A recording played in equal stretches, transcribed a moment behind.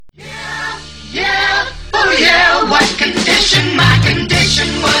condition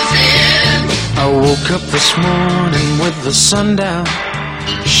was in. I woke up this morning with the sun down,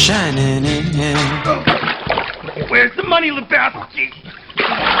 shining in. Where's the money, Lebowski?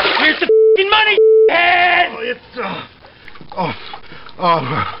 Where's the f***ing money, head?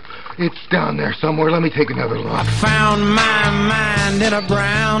 It's down there somewhere. Let me take another look. I found my mind in a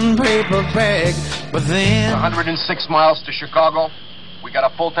brown paper bag, but then 106 miles to Chicago. We got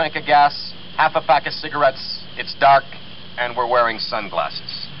a full tank of gas, half a pack of cigarettes. It's dark, and we're wearing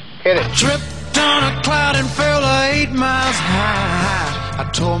sunglasses. Hit it. Tripped on a cloud and fell 8 miles high. I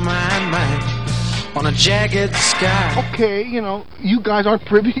tore my mind on a jagged sky. Okay, you guys aren't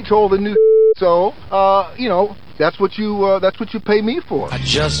privy to all the new so, that's what you pay me for. I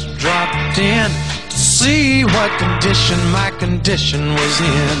just dropped in to see what condition my condition was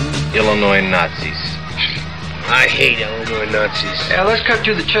in. Illinois Nazis. I hate Illinois Nazis. Yeah, let's cut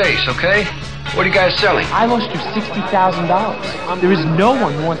to the chase, okay? What are you guys selling? I lost you $60,000. There is no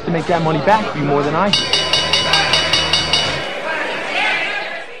one who wants to make that money back for you more than I do.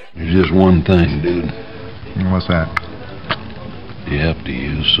 There's just one thing, dude. What's that? You have to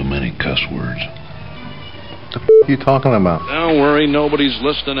use so many cuss words. What the f*** are you talking about? Don't worry, nobody's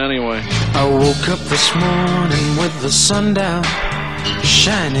listening anyway. I woke up this morning with the sun down,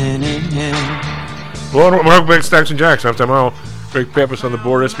 shining in. Welcome back to Stacks and Jacks. I'm Tom Howell. Greg Pappas on the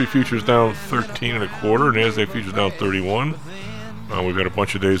board. SP futures down 13 and a quarter. NASDAQ futures down 31. We've got a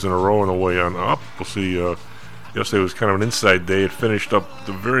bunch of days in a row on the way on up. We'll see. Yesterday was kind of an inside day. It finished up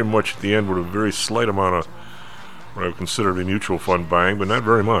very much at the end with a very slight amount of what I would consider the mutual fund buying, but not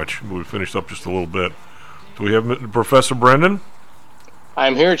very much. We finished up just a little bit. Do we have Professor Brendan?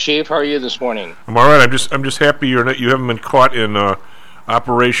 I'm here, Chief. How are you this morning? I'm all right. I'm just happy you haven't been caught in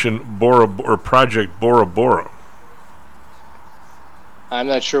Operation Bora or Project Bora Bora. I'm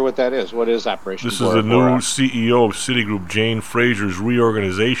not sure what that is. What is Operation This Bora is the Bora? new CEO of Citigroup, Jane Fraser's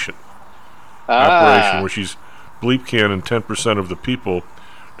reorganization operation, where she's bleep canning 10% of the people.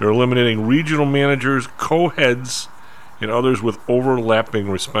 They're eliminating regional managers, co-heads, and others with overlapping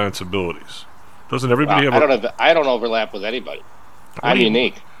responsibilities. Doesn't everybody have? I don't overlap with anybody. I'm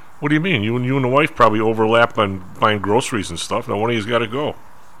unique. What do you mean? You and the wife probably overlap on buying groceries and stuff. Now one of you's got to go.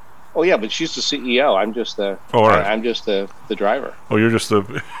 Oh yeah, but she's the CEO. I'm just the. Oh, all right. I'm just the driver. Oh, you're just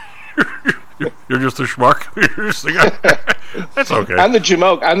the. You're just a schmuck. You're just the guy. That's okay. I'm the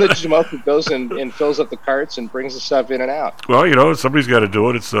jamoke who goes and fills up the carts and brings the stuff in and out. Well, somebody's got to do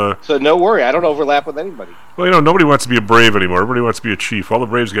it. It's So no worry, I don't overlap with anybody. Well, nobody wants to be a brave anymore. Everybody wants to be a chief. All the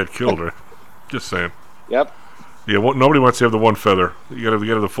braves got killed, right? Just saying. Yep. Yeah, nobody wants to have the one feather. You got to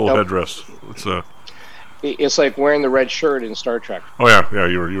have the full headdress. It's like wearing the red shirt in Star Trek. Oh yeah,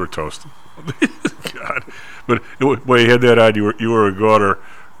 you were toast. God, but when you had that on, you were a goner.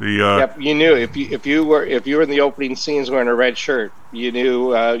 Yep, you knew if you were in the opening scenes wearing a red shirt, you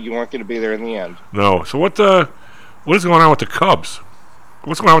knew you weren't going to be there in the end. No. So what is going on with the Cubs?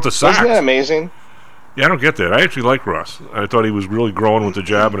 What's going on with the Sox? Isn't that amazing? Yeah, I don't get that. I actually like Ross. I thought he was really growing with the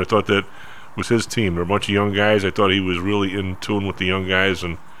job, and I thought that was his team. They're a bunch of young guys. I thought he was really in tune with the young guys,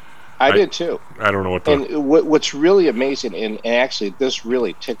 and I did too. I don't know what. And what's really amazing, and actually this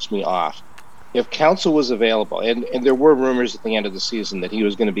really ticks me off. If Counsell was available, and there were rumors at the end of the season that he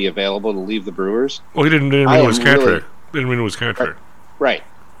was going to be available to leave the Brewers. Well, he didn't renew his contract. Didn't renew his contract. Right.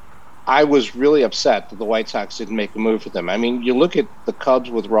 I was really upset that the White Sox didn't make a move for them. I mean, you look at the Cubs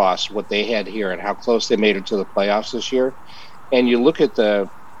with Ross, what they had here, and how close they made it to the playoffs this year, and you look at the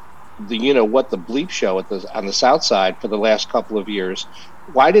the bleep show on the South Side for the last couple of years.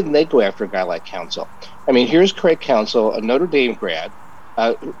 Why didn't they go after a guy like Counsell? I mean, here's Craig Counsell, a Notre Dame grad,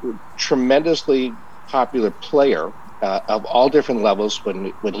 a tremendously popular player of all different levels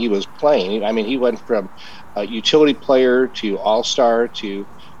when he was playing. I mean, he went from a utility player to all-star to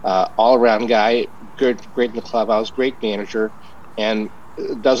all-around guy, great in the clubhouse, great manager, and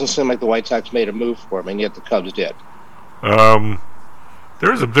it doesn't seem like the White Sox made a move for him, and yet the Cubs did.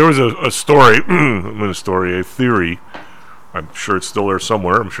 There was a story, a theory. I'm sure it's still there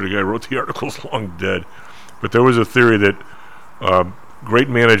somewhere. I'm sure the guy who wrote the article's long dead. But there was a theory that great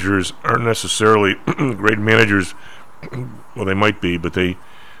managers aren't necessarily great managers. Well, they might be, but they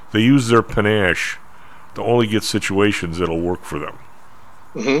use their panache to only get situations that'll work for them.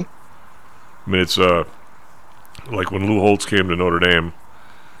 Mm-hmm. I mean, it's like when Lou Holtz came to Notre Dame.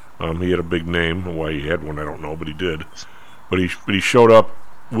 He had a big name. Why he had one, I don't know, but he did. But he showed up.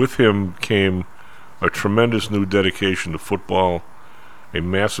 With him came a tremendous new dedication to football, a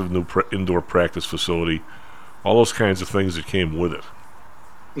massive new indoor practice facility, all those kinds of things that came with it.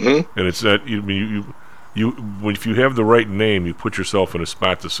 Mm-hmm. And it's that if you have the right name, you put yourself in a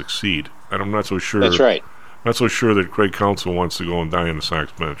spot to succeed. And I'm not so sure. That's right. not so sure that Craig Counsell wants to go and die on the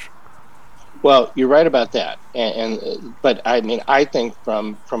Sox bench. Well, you're right about that, but I mean, I think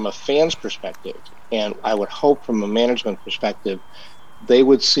from a fan's perspective, and I would hope from a management perspective, they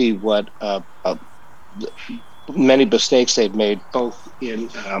would see what many mistakes they've made, both in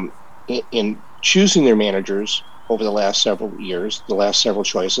choosing their managers over the last several years, the last several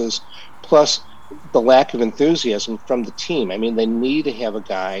choices, plus the lack of enthusiasm from the team. I mean, they need to have a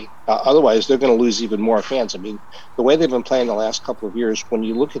guy, otherwise they're going to lose even more fans. I mean, the way they've been playing the last couple of years, when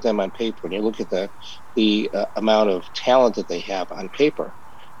you look at them on paper, and you look at the amount of talent that they have on paper,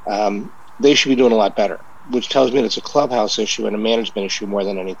 they should be doing a lot better, which tells me that it's a clubhouse issue and a management issue more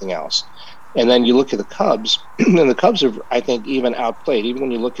than anything else. And then you look at the Cubs, and the Cubs are, I think, even outplayed. Even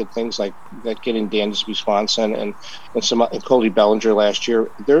when you look at things like that, getting Dansby Swanson and Cody Bellinger last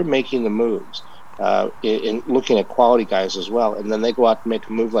year, they're making the moves. In looking at quality guys as well, and then they go out and make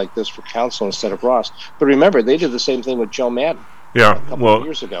a move like this for Counsell instead of Ross. But remember, they did the same thing with Joe Madden. Yeah, a couple of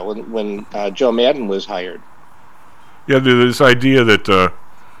years ago when Joe Madden was hired. Yeah, this idea that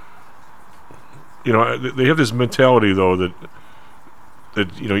they have this mentality though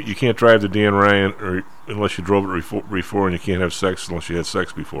that you can't drive the Dan Ryan or unless you drove it before, and you can't have sex unless you had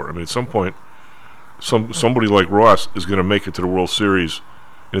sex before. I mean, at some point, somebody like Ross is going to make it to the World Series.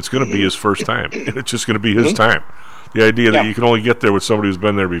 And it's going to be his first time. And it's just going to be his time. The idea that you can only get there with somebody who's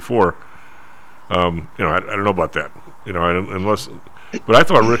been there before, I don't know about that. But I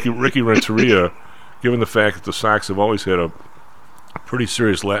thought Ricky Renteria, given the fact that the Sox have always had a pretty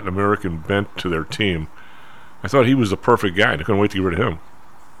serious Latin American bent to their team, I thought he was the perfect guy. I couldn't wait to get rid of him.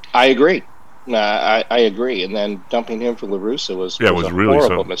 I agree. I agree. And then dumping him for La Russa was a really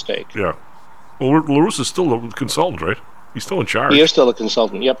horrible mistake. Yeah. Well, La Russa's still a consultant, right? He's still in charge. He is still a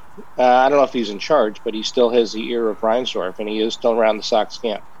consultant, yep. I don't know if he's in charge, but he still has the ear of Reinsdorf, and he is still around the Sox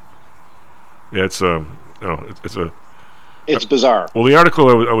camp. Yeah, it's bizarre. Well, the article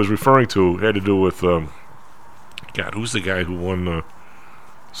I was referring to had to do with, who's the guy who won the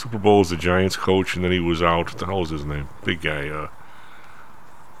Super Bowl as the Giants coach, and then he was out. What the hell was his name? Big guy.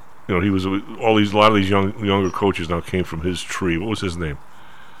 He was a lot of these younger coaches now came from his tree. What was his name?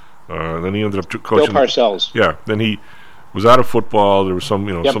 Then he ended up coaching. Bill Parcells. Yeah. Then he was out of football. There was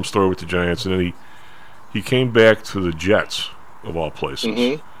some story with the Giants, and then he came back to the Jets of all places.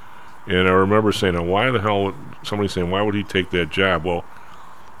 Mm-hmm. And I remember saying, "Now, why the hell?" Somebody saying, "Why would he take that job?" Well,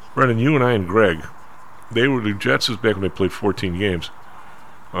 Brendan, you and I and Greg, the Jets is back when they played 14 games.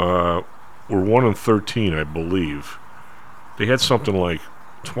 Were 1-13, I believe. They had something like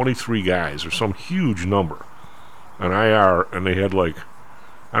 23 guys or some huge number on IR, and they had I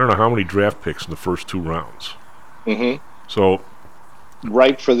don't know how many draft picks in the first 2 rounds. Mm-hmm. So,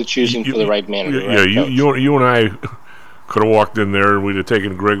 right for the choosing for the right manager. Yeah, you and I could have walked in there and we'd have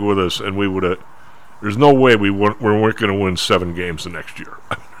taken Greg with us, and we would have. There's no way we weren't going to win 7 games the next year.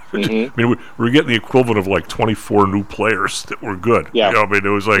 Mm-hmm. I mean, we're getting the equivalent of 24 new players that were good. Yeah. I mean, it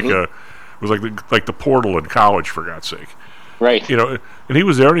was like it was like the portal in college, for God's sake. Right. And he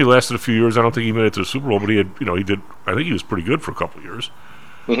was there and he lasted a few years. I don't think he made it to the Super Bowl, but he did. I think he was pretty good for a couple of years.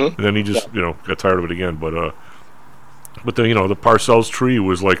 Mm-hmm. And then he just got tired of it again. But then the Parcells tree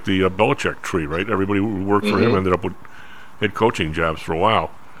was like the Belichick tree, right? Everybody who worked for him ended up with head coaching jobs for a while.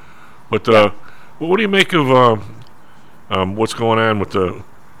 But what do you make of what's going on with the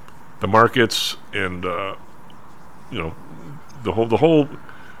markets and the whole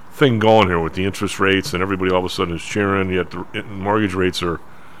thing going here with the interest rates, and everybody all of a sudden is cheering, yet the mortgage rates are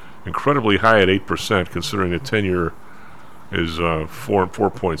incredibly high at 8%, considering the 10-year is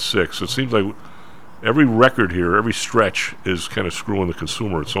 4.6. So it seems like every record here, every stretch is kind of screwing the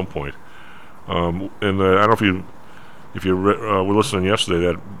consumer at some point. And I don't know if you were listening yesterday,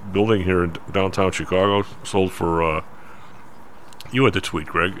 that building here in downtown Chicago sold for you had the tweet,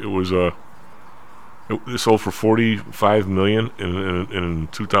 Greg. It was it sold for $45 million in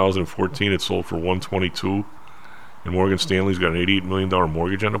 2014. It sold for $122, and Morgan Stanley's got an $88 million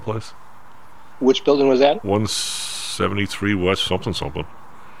mortgage on the place. Which building was that? 173 West something.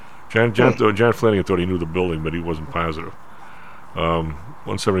 John Flanagan thought he knew the building, but he wasn't positive.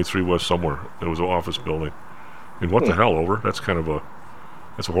 173 West somewhere. It was an office building. And what the hell, over? That's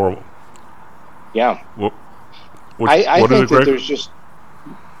a horrible. Yeah. I think is it, Greg? That there's just.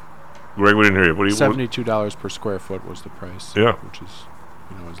 Greg, we didn't hear you. $72 per square foot was the price. Yeah. Which is,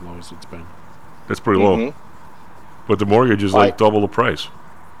 as low as it's been. That's pretty low. But the mortgage is double the price.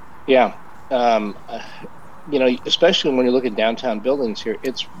 Yeah. Especially when you look at downtown buildings here,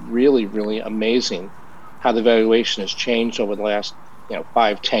 it's really, really amazing how the valuation has changed over the last,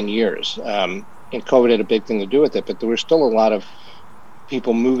 5-10 years. And COVID had a big thing to do with it, but there were still a lot of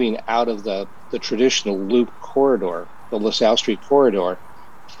people moving out of the traditional loop corridor, the LaSalle Street corridor,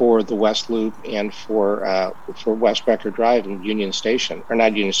 for the West Loop and for West Becker Drive and Union Station, or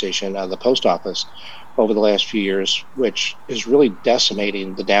not Union Station, the post office, over the last few years, which is really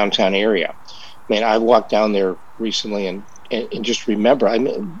decimating the downtown area. I mean, I walked down there recently and just remember, I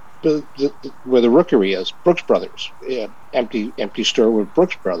mean, where the Rookery is, Brooks Brothers, empty store where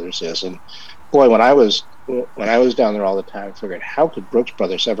Brooks Brothers is, and boy, when I was down there all the time, I figured, how could Brooks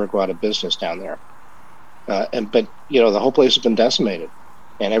Brothers ever go out of business down there? But the whole place has been decimated,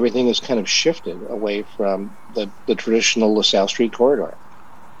 and everything has kind of shifted away from the traditional LaSalle Street corridor,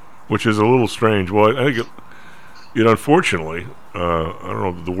 which is a little strange. Well, I think unfortunately, I don't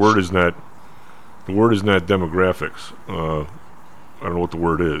know. The word is not demographics. I don't know what the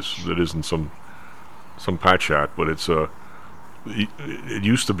word is. That isn't some pot shot, but it's it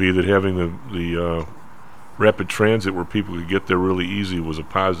used to be that having the rapid transit where people could get there really easy was a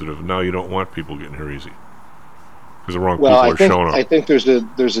positive. Now you don't want people getting here easy because the wrong people are showing up. I think there's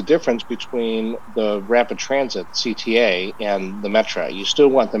a difference between the rapid transit CTA and the Metro. You still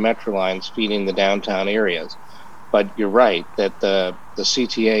want the Metro lines feeding the downtown areas, but you're right that the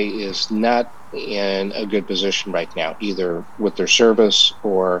CTA is not in a good position right now, either with their service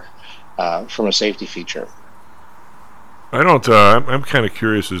or from a safety feature. I'm kind of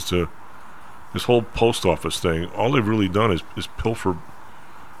curious as to this whole post office thing. All they've really done is pilfer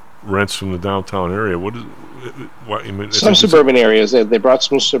rents from the downtown area. Some suburban areas, they brought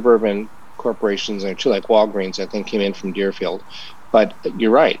some suburban corporations there too, like Walgreens, I think, came in from Deerfield. But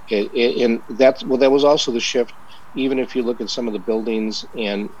you're right. That was also the shift. Even if you look at some of the buildings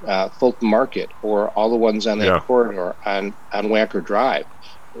in Fulton Market or all the ones on that corridor on Wacker Drive,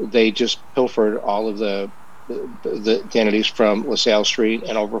 they just pilfered all of the entities from LaSalle Street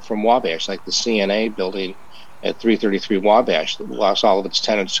and over from Wabash, like the CNA building at 333 Wabash that lost all of its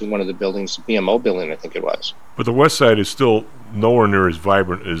tenants to one of the buildings, the BMO building, I think it was. But the West Side is still nowhere near as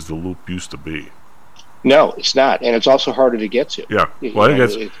vibrant as the Loop used to be. No, it's not, and it's also harder to get to. Yeah, well, I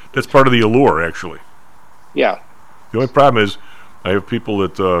think that's part of the allure, actually. Yeah. The only problem is I have people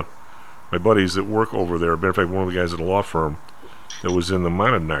that, my buddies that work over there. Matter of fact, one of the guys at a law firm that was in the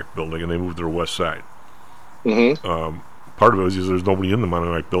Monadnock building, and they moved to the West Side. Mm-hmm. Part of it is there's nobody in the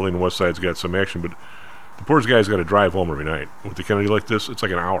Monadnock building. The West Side's got some action, but the poor guy's got to drive home every night. With the Kennedy like this, it's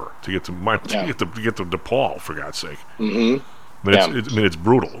like an hour to get to DePaul, for God's sake. Mm-hmm. It's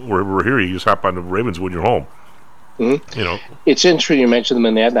brutal. We're here, you just hop on the Ravenswood, you're home. Mm-hmm. It's interesting you mentioned the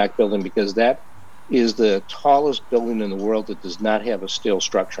Monadnock building because that is the tallest building in the world that does not have a steel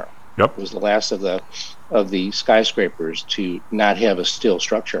structure. Yep. It was the last of the skyscrapers to not have a steel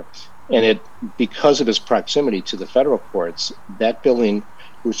structure. And because of its proximity to the federal courts, that building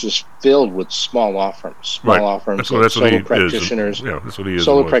was just filled with small law firms. That's solo practitioners. That's what he is.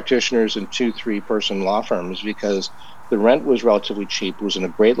 Solo practitioners and 2-3 person law firms, because the rent was relatively cheap. It was in a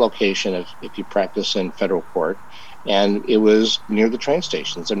great location if you practice in federal court. And it was near the train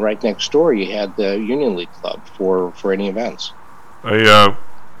stations, and right next door you had the Union League Club for any events. I've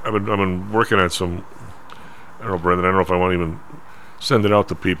been working on some. I don't know, Brendan. I don't know if I want to even send it out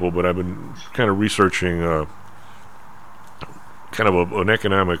to people, but I've been kind of researching an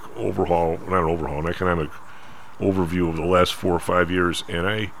economic overhaul, not an overhaul, an economic overview of the last 4 or 5 years, and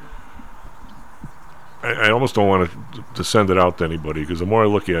I almost don't want to send it out to anybody because the more I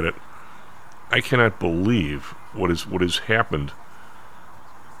look at it, I cannot believe what has happened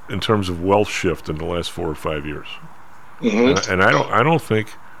in terms of wealth shift in the last 4 or 5 years. Mm-hmm. And I don't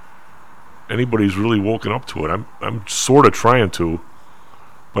think anybody's really woken up to it. I'm sort of trying to,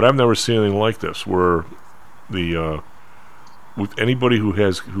 but I've never seen anything like this where with anybody who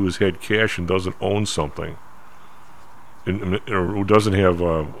has had cash and doesn't own something, or who doesn't have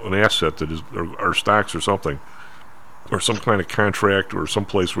an asset that is or stocks or something, or some kind of contract or some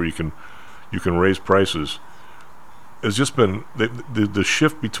place where you can raise prices. It's just been the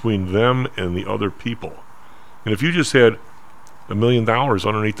shift between them and the other people. And if you just had $1 million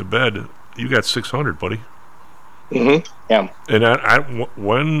underneath the bed, you got 600, buddy. Mm-hmm. Yeah. And I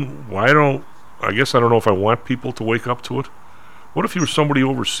guess I don't know if I want people to wake up to it. What if you were somebody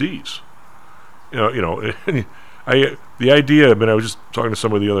overseas? The idea. I mean, I was just talking to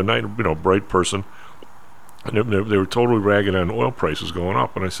somebody the other night. Bright person, and they were totally ragging on oil prices going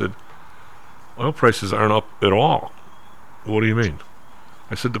up, and I said, oil prices aren't up at all. What do you mean?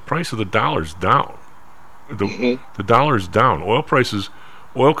 I said, the price of the dollar's down. The dollar's down. Oil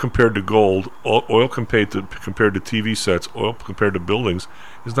compared to gold, oil compared to TV sets, oil compared to buildings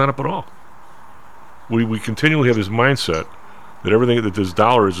is not up at all. We continually have this mindset that everything that this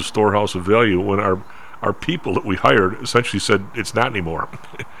dollar is a storehouse of value when our people that we hired essentially said it's not anymore.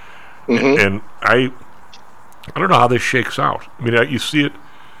 Mm-hmm. And I don't know how this shakes out. I mean, you see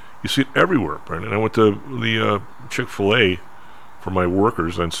it everywhere, Brendan. I went to the Chick-fil-A for my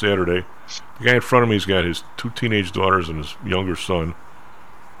workers on Saturday. The guy in front of me's got his 2 teenage daughters and his younger son.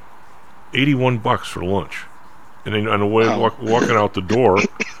 $81 for lunch. And then on the way walking out the door,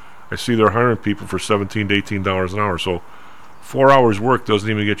 I see they're hiring people for $17 to $18 an hour. So 4 hours work doesn't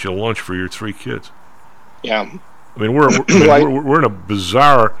even get you lunch for your 3 kids. Yeah. I mean, we're in a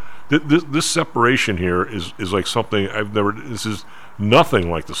bizarre. This separation here is like something I've never. This is nothing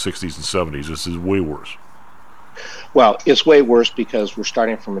like the 60s and 70s. This is way worse. Well, it's way worse because we're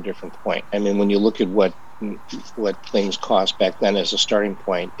starting from a different point. I mean, when you look at what things cost back then as a starting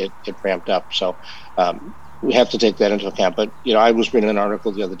point, it ramped up. So we have to take that into account. But, I was reading an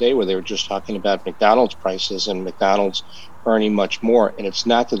article the other day where they were just talking about McDonald's prices and McDonald's earning much more. And it's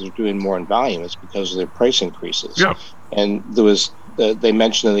not that they're doing more in volume. It's because of their price increases. Yeah. And they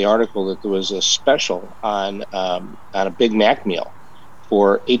mentioned in the article that there was a special on a Big Mac meal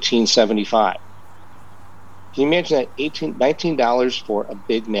for $18.75. Can you imagine that? $19 for a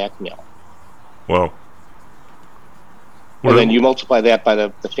Big Mac meal. Wow. And then you multiply that by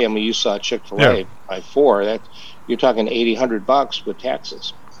the family you saw at Chick-fil-A by 4. That you're talking $80-$100 with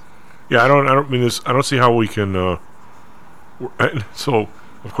taxes. Yeah, I don't see how we can. So,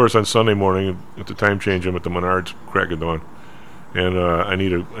 of course, on Sunday morning at the time change, I'm at the Menards crack of dawn, and I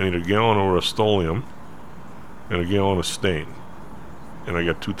need a gallon of Rust-Oleum and a gallon of Stain, and I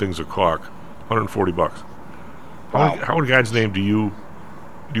got 2 things of caulk, $140. How in God's name do you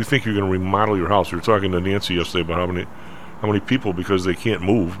think you're going to remodel your house? We were talking to Nancy yesterday about how many people, because they can't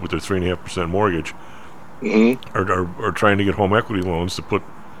move with their 3.5% mortgage, are trying to get home equity loans to put,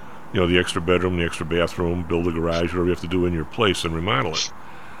 the extra bedroom, the extra bathroom, build a garage, whatever you have to do in your place and remodel it.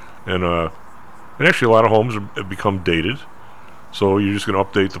 And actually a lot of homes have become dated, so you're just going to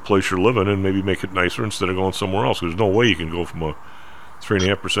update the place you're living and maybe make it nicer instead of going somewhere else. There's no way you can go from a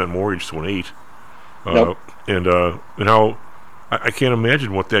 3.5% mortgage to an 8. Nope. And how I can't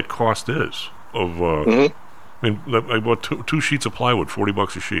imagine what that cost is of. I mean, I bought 2 sheets of plywood,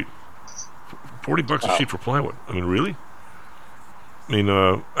 $40 a sheet. $40 a sheet for plywood. I mean, really? I mean,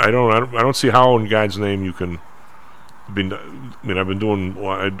 I don't see how in God's name you can. I've been doing.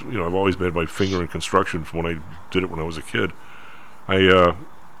 I've always had my finger in construction from when I did it when I was a kid. I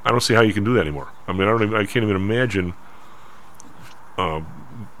don't see how you can do that anymore. I mean, I can't even imagine. Well,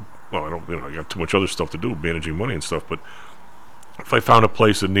 I got too much other stuff to do, managing money and stuff. But if I found a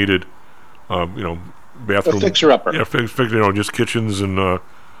place that needed, bathroom, a fixer-upper, just kitchens and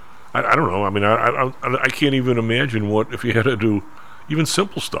I don't know. I mean, I can't even imagine what if you had to do even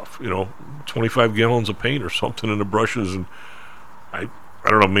simple stuff. 25 gallons of paint or something in the brushes, and I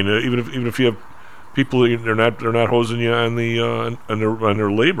don't know. I mean, even if you have people, they're not hosing you on on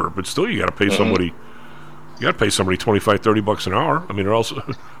their labor, but still you got to pay somebody. You got to pay somebody $25-$30 an hour. I mean, or else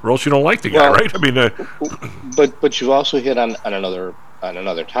you don't like the guy, right? I mean, but you've also hit on another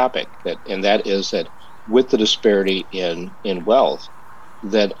topic that is that with the disparity in wealth,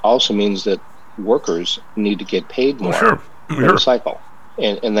 that also means that workers need to get paid more in the cycle.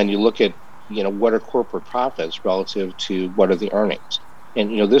 And then you look at what are corporate profits relative to what are the earnings.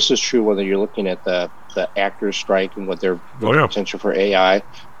 And this is true whether you're looking at the actors strike and what their potential for AI,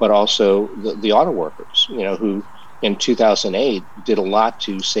 but also the auto workers, who in 2008 did a lot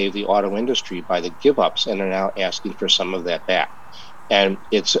to save the auto industry by the give-ups and are now asking for some of that back. And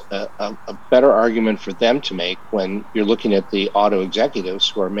it's a better argument for them to make when you're looking at the auto executives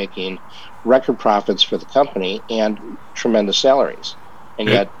who are making record profits for the company and tremendous salaries. And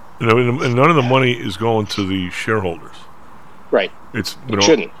yet... and none of the money is going to the shareholders. Right. It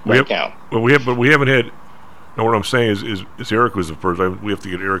shouldn't now. But we haven't had. Now what I'm saying is Eric was the first. We have to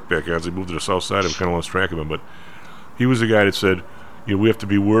get Eric back as he moved to the south side. I've kind of lost track of him, but he was the guy that said, we have to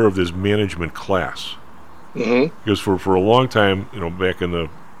be aware of this management class. Mm-hmm. Because for a long time, back in the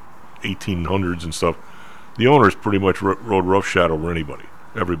 1800s and stuff, the owners pretty much rode roughshod over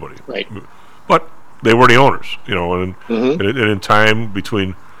everybody. Right. But they were the owners, and in time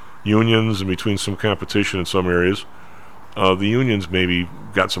between unions and between some competition in some areas. The unions maybe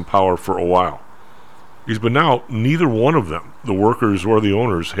got some power for a while. But now, neither one of them, the workers or the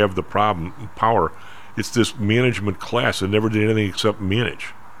owners, have the power. It's this management class that never did anything except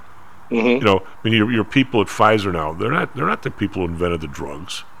manage. Mm-hmm. Your people at Pfizer now, they're not the people who invented the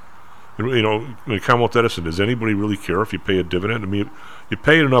drugs. Commonwealth Edison, does anybody really care if you pay a dividend? I mean, you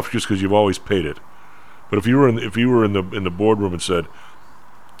pay it enough just because you've always paid it. But if you were in the boardroom and said,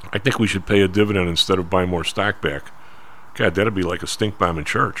 I think we should pay a dividend instead of buying more stock back, God, that'd be like a stink bomb in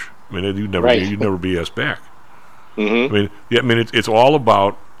church. I mean, you'd never be asked back. Mm-hmm. It's all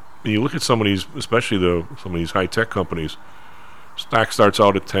about. You look at some of these, especially some of these high tech companies. Stock starts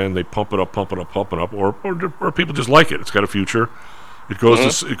out at 10, they pump it up, or people just like it. It's got a future. It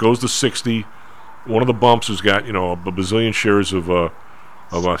goes to 60. One of the bumps has got a bazillion shares of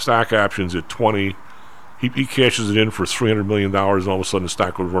stock options at 20. He cashes it in for $300 million, and all of a sudden the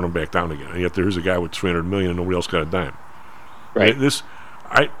stock goes running back down again. And yet there's a guy with $300 million, and nobody else got a dime. Right.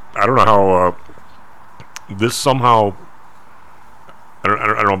 I don't know how this somehow. I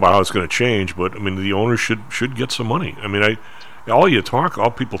don't know about how it's going to change, but I mean the owners should get some money. I mean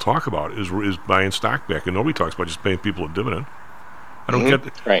all people talk about is buying stock back, and nobody talks about just paying people a dividend. I don't get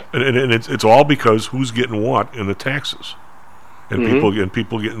it. Right. And it's all because who's getting what in the taxes, and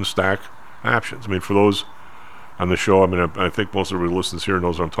people getting stock options. I mean, for those on the show, I mean, I think most everybody who listens here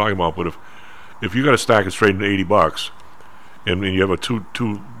knows what I'm talking about. But if you got a stock that's trading at $80, and you have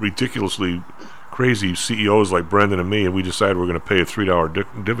two ridiculously crazy CEOs like Brendan and me, and we decide we're going to pay a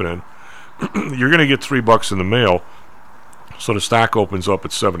 $3 dividend, you're going to get $3 in the mail. So the stock opens up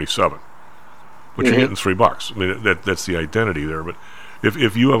at 77, but you're getting $3. I mean, that's the identity there. But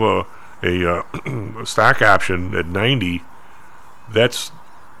if you have a stock option at 90, that's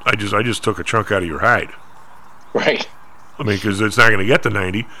I just took a chunk out of your hide. Right. I mean, because it's not going to get to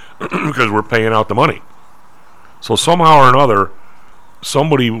 90 because we're paying out the money. So somehow or another,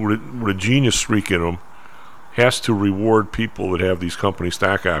 somebody with a genius streak in them has to reward people that have these company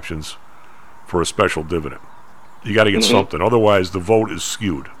stock options for a special dividend. You got to get something. Otherwise, the vote is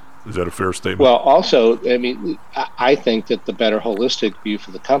skewed. Is that a fair statement? Well, also, I mean, I think that the better holistic view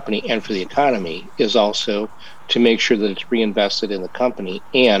for the company and for the economy is also to make sure that it's reinvested in the company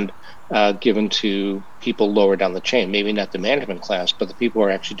and given to people lower down the chain. Maybe not the management class, but the people who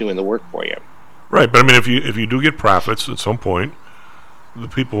are actually doing the work for you. Right, but I mean, if you do get profits at some point, the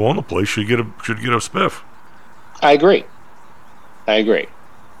people who own the place should get a spiff. I agree.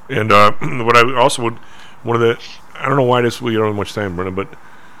 And what I also would, I don't know why we don't have much time, Brennan, but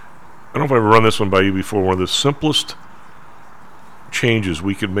I don't know if I've ever run this one by you before. One of the simplest changes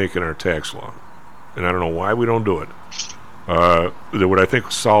we could make in our tax law, and I don't know why we don't do it, that would, I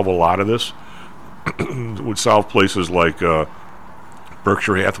think, solve a lot of this. Would solve places like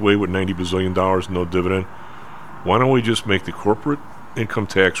Berkshire Hathaway with $90 bazillion, no dividend. Why don't we just make the corporate income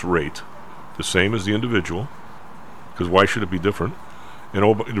tax rate the same as the individual? Because why should it be different? And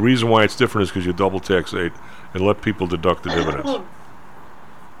the reason why it's different is because you double taxate and let people deduct the dividends.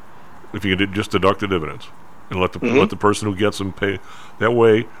 If you could just deduct the dividends and let the person who gets them pay, that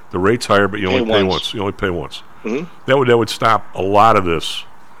way the rate's higher, but you only pay once. You only pay once. That would stop a lot of this.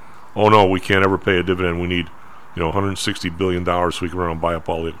 Oh no, we can't ever pay a dividend. We need $160 billion so we can run and buy up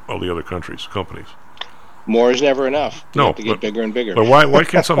all the other companies. More is never enough. You No, have to get bigger and bigger. But why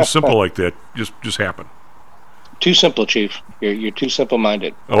can't something simple like that just happen? Too simple, Chief. You're too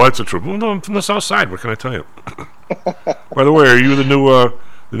simple-minded. Oh, that's the truth. Well, no, I'm from the South Side. What can I tell you? By the way, are you the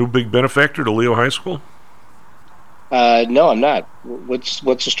new big benefactor to Leo High School? No, I'm not. What's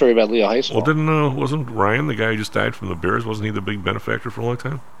the story about Leo High School? Well, wasn't Ryan, the guy who just died from the Bears, wasn't he the big benefactor for a long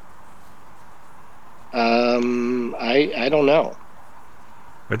time? I don't know.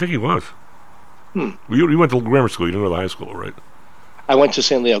 I think he was. You went to grammar school. You didn't go to high school, right? I went to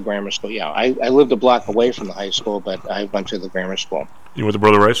St. Leo Grammar School, yeah. I lived a block away from the high school, but I went to the grammar school. You went to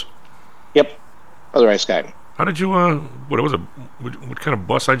Brother Rice? Yep. Brother Rice guy. How did you, what kind of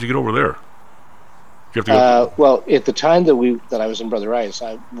bus, how'd you get over there? You have to well, at the time that I was in Brother Rice,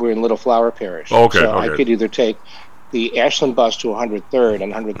 we were in Little Flower Parish. Oh, okay. So I could either take the Ashland bus to 103rd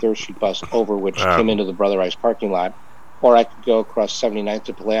and 103rd Street bus over, which came into the Brother Rice parking lot, or I could go across 79th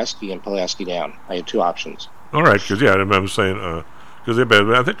to Pulaski and Pulaski down. I had two options. All right, because I'm saying, because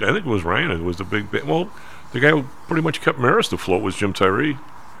I think it was Ryan. It was the big. Well, the guy who pretty much kept Marist afloat was Jim Tyree.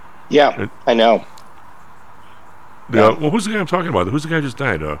 Yeah, I know. Well, who's the guy I'm talking about? Who's the guy who just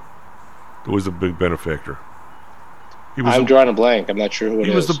died? Who was the big benefactor? I'm drawing a blank. I'm not sure who it is.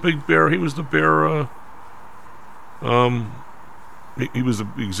 He was the big bear. He was the bear. He was the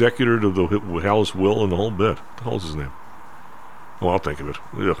executor of the Hal's will and the whole bit. What the hell's his name? Oh, I'll think of it.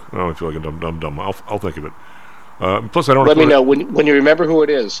 Ugh, I don't feel like a dumb. I'll think of it. Plus, I don't. Let me know when you remember who it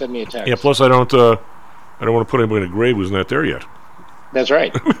is. Send me a text. Yeah. Plus, I don't want to put anybody in a grave who's not there yet. That's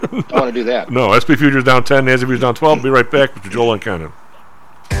right. Don't want to do that. No. SP Futures down 10. NASDAQ Futures down 12. Be right back with Joel and Conan.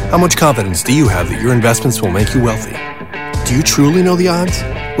 How much confidence do you have that your investments will make you wealthy? Do you truly know the odds?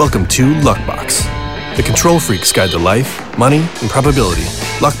 Welcome to Luckbox. The control freaks guide to life, money, and probability.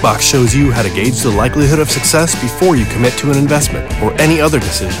 Luckbox shows you how to gauge the likelihood of success before you commit to an investment or any other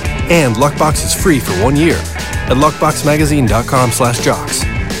decision. And Luckbox is free for 1 year at luckboxmagazine.com/jocks.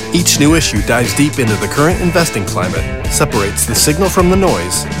 Each new issue dives deep into the current investing climate, separates the signal from the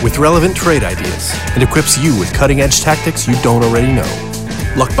noise with relevant trade ideas, and equips you with cutting-edge tactics you don't already know.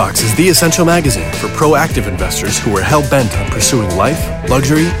 Luckbox is the essential magazine for proactive investors who are hell-bent on pursuing life,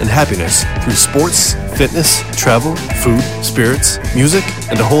 luxury, and happiness through sports, fitness, travel, food, spirits, music,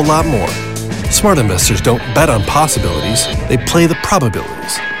 and a whole lot more. Smart investors don't bet on possibilities, they play the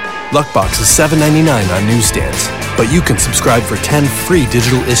probabilities. Luckbox is $7.99 on newsstands, but you can subscribe for 10 free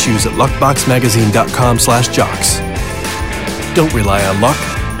digital issues at luckboxmagazine.com/jocks. Don't rely on luck.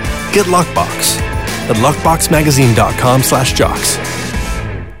 Get Luckbox at luckboxmagazine.com/jocks.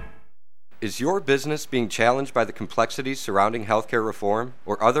 Is your business being challenged by the complexities surrounding healthcare reform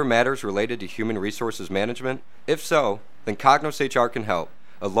or other matters related to human resources management? If so, then Cognos HR can help.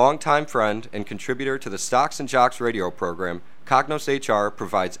 A longtime friend and contributor to the Stocks and Jocks radio program, Cognos HR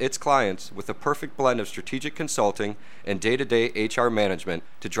provides its clients with a perfect blend of strategic consulting and day-to-day HR management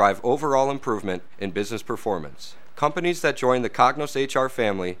to drive overall improvement in business performance. Companies that join the Cognos HR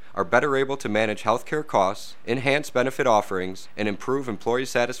family are better able to manage healthcare costs, enhance benefit offerings, and improve employee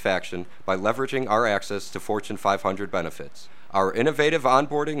satisfaction by leveraging our access to Fortune 500 benefits. Our innovative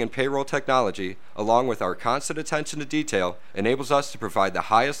onboarding and payroll technology, along with our constant attention to detail, enables us to provide the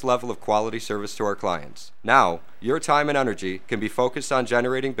highest level of quality service to our clients. Now, your time and energy can be focused on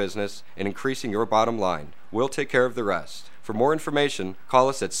generating business and increasing your bottom line. We'll take care of the rest. For more information, call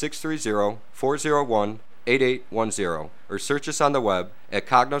us at 630-401-8810 or search us on the web at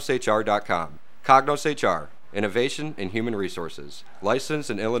cognoshr.com. Cognos HR, Innovation in Human Resources. Licensed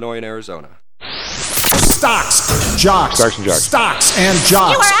in Illinois and Arizona. Stocks, jocks, Stocks and jocks. Stocks and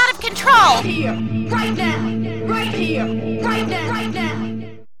jocks. You are out of control. Right here, right now, right here, right now, right now.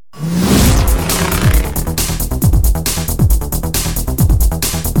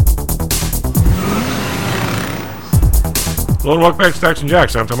 Hello and welcome back to Stocks and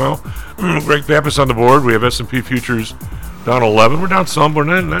Jocks. I'm Tom Al. Greg Pappas on the board. We have S&P futures down 11. We're down some, but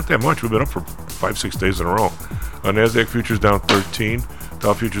not that much. We've been up for 5-6 days in a row. NASDAQ futures down 13.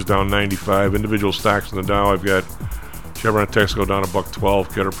 Dow futures down 95. Individual stocks in the Dow, I've got Chevron Texaco down $1.12.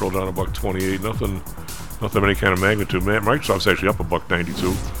 Caterpillar down $1.28. Nothing of any kind of magnitude. Microsoft's actually up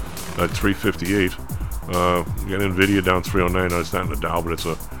 $1.92 at 358. We got Nvidia down 309. No, it's not in the Dow, but it's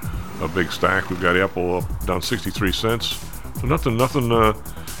a big stock. We've got Apple up down 63 cents. So nothing.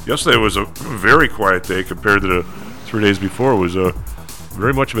 Yesterday was a very quiet day compared to the 3 days before. It was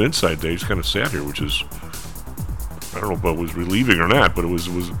very much of an inside day. Just kind of sat here, which is, I don't know if it was relieving or not, but it was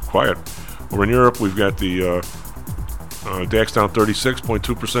quiet. Over in Europe, we've got the DAX down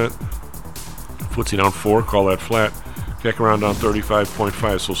 36.2%. FTSE down 4, call that flat. CAC around down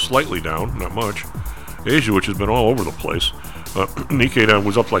 35.5, so slightly down, not much. Asia, which has been all over the place. Nikkei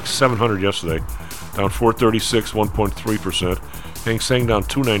was up like 700 yesterday, down 436, 1.3%. Hang Seng down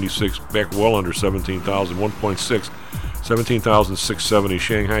 296, back well under 17,000, 1.6, 17,670.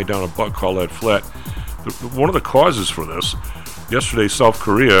 Shanghai down $1, call that flat. One of the causes for this, yesterday South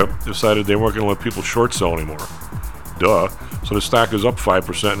Korea decided they weren't going to let people short sell anymore. Duh. So the stock is up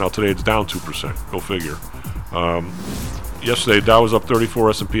 5%. Now today it's down 2%. Go figure. Yesterday Dow was up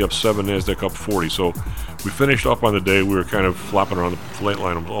 34, S&P up 7, NASDAQ up 40. So we finished up on the day. We were kind of flopping around the flat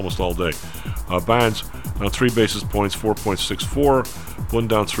line almost all day. Bonds down 3 basis points, 4.64. Bund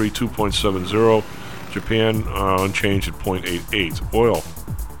down 3, 2.70. Japan unchanged at 0.88. Oil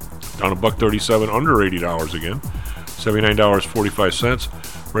down $1.37, under $80 again, $79.45.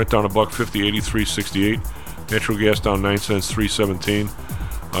 Brent down $1.50, 83.68. Natural gas down 9 cents, 3.17.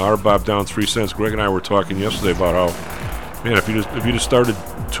 RBOB down 3 cents. Greg and I were talking yesterday about how, man, if you just started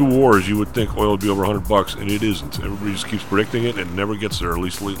 2 wars, you would think oil would be over $100, and it isn't. Everybody just keeps predicting it, and it never gets there, at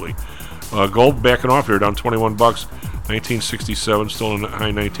least lately. Gold backing off here, down $21, 1967, still in the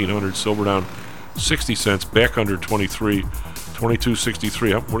high 1900s. Silver down 60 cents, back under 23,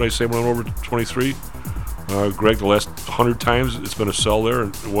 22.63. What did I say when I went over 23? Greg, the last 100 times it's been a sell there,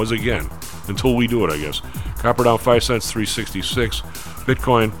 and it was again, until we do it, I guess. Copper down 5 cents, 366.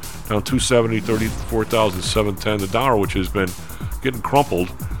 Bitcoin down 270, 34,710. The dollar, which has been getting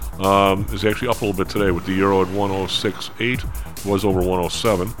crumpled, is actually up a little bit today with the euro at 106.8. It was over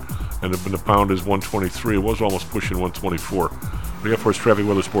 107. And the pound is 123. It was almost pushing 124. What do you got for us, traffic,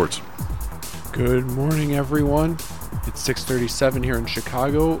 weather, sports? Good morning, everyone. It's 6:37 here in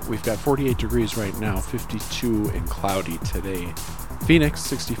Chicago. We've got 48 degrees right now, 52 and cloudy today. Phoenix,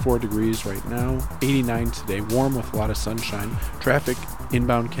 64 degrees right now, 89 today, warm with a lot of sunshine. Traffic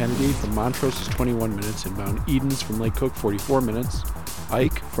inbound Kennedy from Montrose is 21 minutes. Inbound Edens from Lake Cook, 44 minutes.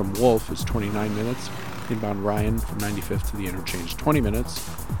 Ike from Wolf is 29 minutes. Inbound Ryan from 95th to the interchange, 20 minutes.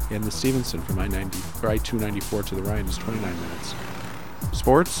 And the Stevenson from I-294 to the Ryan is 29 minutes.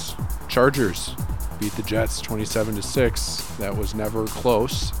 Sports, Chargers beat the Jets 27-6. That was never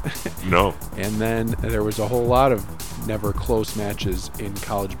close. No. And then there was a whole lot of never close matches in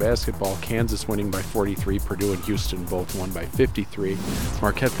college basketball. Kansas winning by 43. Purdue and Houston both won by 53.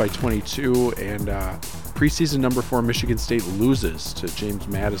 Marquette by 22. And preseason number 4 Michigan State loses to James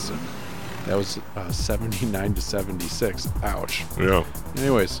Madison. That was 79-76. Ouch. Yeah.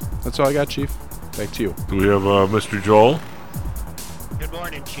 Anyways, that's all I got, Chief. Back to you. Do we have Mr. Joel? Good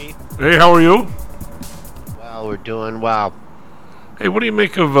morning, Chief. Hey, how are you? Well, we're doing well. Hey, what do you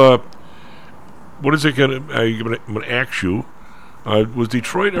make of what is it going to ask you? Was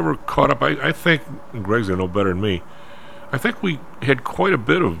Detroit ever caught up? I think, and Greg's going to know better than me, I think we had quite a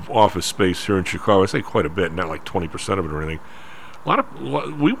bit of office space here in Chicago. I say quite a bit, not like 20% of it or anything.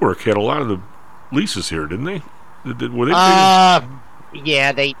 WeWork had a lot of the leases here, didn't they? Were they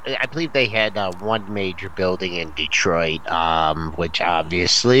yeah, I believe they had one major building in Detroit, which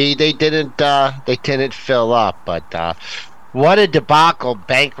obviously they didn't fill up. But what a debacle,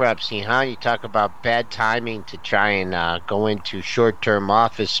 bankruptcy, huh? You talk about bad timing to try and go into short-term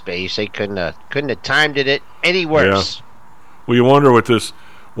office space. They couldn't have timed it any worse. Yeah. Well, you wonder what this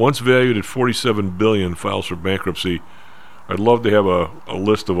once valued at $47 billion files for bankruptcy. I'd love to have a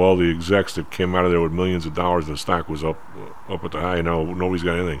list of all the execs that came out of there with millions of dollars and the stock was up at the high. Now nobody's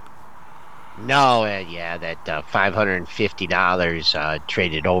got anything. No, yeah, that $550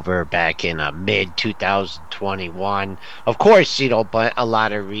 traded over back in mid-2021. Of course, but a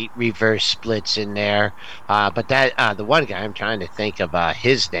lot of reverse splits in there. But that the one guy, I'm trying to think of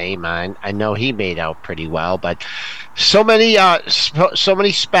his name. I know he made out pretty well, but so many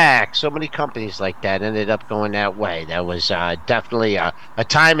SPACs, so many companies like that ended up going that way. That was definitely a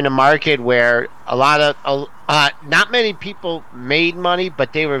time in the market where a lot of not many people made money,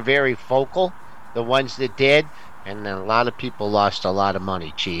 but they were very vocal, the ones that did, and then a lot of people lost a lot of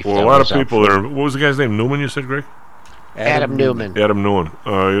money, Chief. Well, a lot of people there. What was the guy's name? Newman, you said, Greg? Adam Newman. Adam Newman.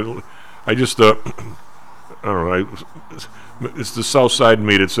 I just, I don't know. It's the South Side in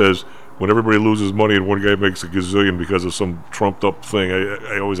me that says when everybody loses money and one guy makes a gazillion because of some trumped-up thing,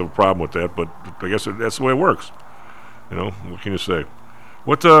 I always have a problem with that, but I guess that's the way it works. You know, what can you say?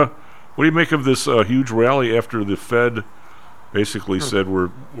 What do you make of this huge rally after the Fed basically said we're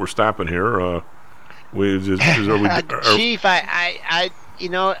stopping here? Chief, the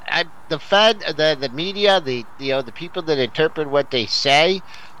Fed, the media, the people that interpret what they say,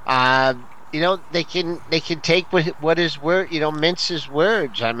 they can take what his word, mince his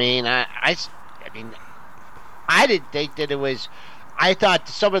words. I mean, I didn't think that it was. I thought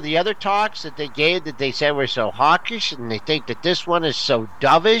some of the other talks that they gave that they said were so hawkish, and they think that this one is so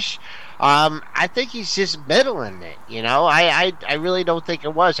dovish. I think he's just middling it. I really don't think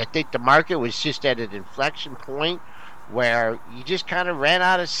it was. I think the market was just at an inflection point where you just kind of ran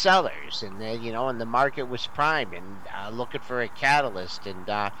out of sellers, and then and the market was primed and looking for a catalyst.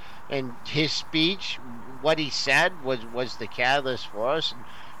 And his speech, what he said was the catalyst for us. And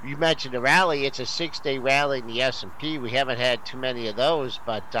you mentioned the rally. It's a 6-day rally in the S&P. We haven't had too many of those,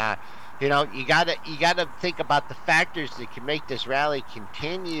 but you gotta think about the factors that can make this rally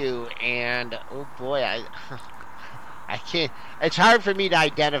continue. And oh boy, I can't. It's hard for me to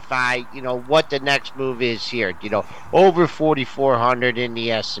identify, what the next move is here. Over 4,400 in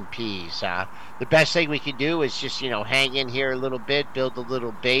the S&Ps. The best thing we can do is just, hang in here a little bit, build a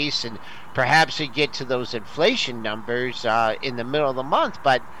little base, and perhaps we get to those inflation numbers in the middle of the month.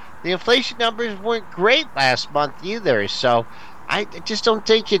 But the inflation numbers weren't great last month either. So I just don't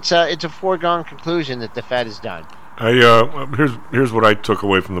think it's a foregone conclusion that the Fed is done. Here's what I took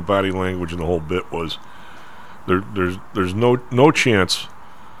away from the body language and the whole bit was there's no chance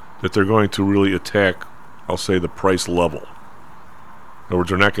that they're going to really attack, I'll say, the price level. In other words,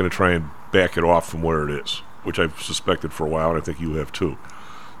 they're not going to try and back it off from where it is, which I've suspected for a while, and I think you have too.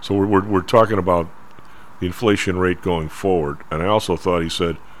 So we're talking about the inflation rate going forward, and I also thought he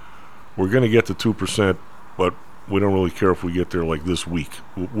said we're going to get to 2%, but we don't really care if we get there like this week.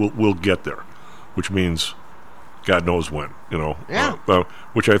 We'll get there, which means God knows when. Yeah.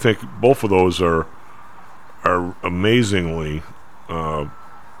 Which I think both of those are amazingly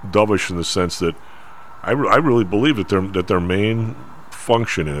dovish in the sense that I really believe that their main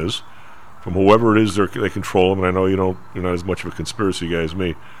function is from whoever it is they control them, and I know you're not as much of a conspiracy guy as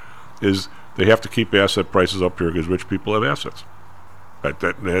me, is they have to keep asset prices up here because rich people have assets.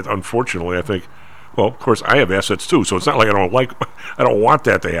 That unfortunately, I think. Well, of course, I have assets too, so it's not like I don't want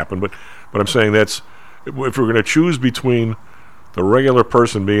that to happen. But I'm saying that's if we're going to choose between the regular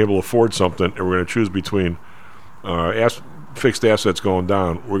person being able to afford something, and we're going to choose between fixed assets going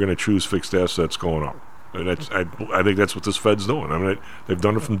down, we're going to choose fixed assets going up. And I think that's what this Fed's doing. I mean, they've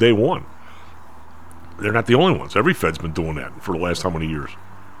done it from day one. They're not the only ones. Every Fed's been doing that for the last how many years?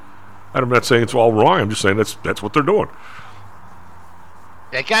 I'm not saying it's all wrong. I'm just saying that's what they're doing.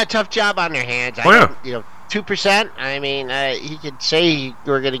 They got a tough job on their hands. 2%. I mean, he could say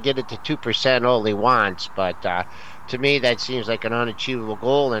we're going to get it to 2% all he wants, but to me that seems like an unachievable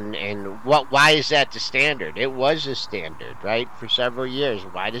goal. And why is that the standard? It was a standard, right, for several years.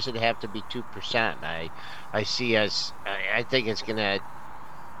 Why does it have to be 2%? I see us. I think it's going to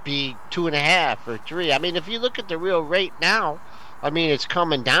be 2.5 or 3. I mean, if you look at the real rate now, I mean, it's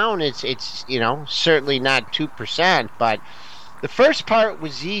coming down. It's certainly not 2%, but the first part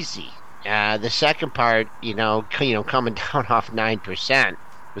was easy. The second part, coming down off 9%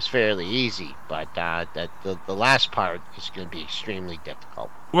 was fairly easy, but the last part is going to be extremely difficult.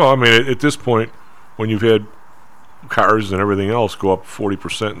 Well, I mean, at this point, when you've had cars and everything else go up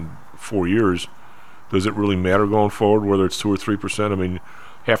 40% in 4 years, does it really matter going forward whether it's 2 or 3%? I mean,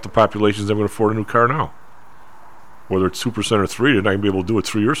 half the population is never going to afford a new car now. Whether it's 2% or 3%, they're not going to be able to do it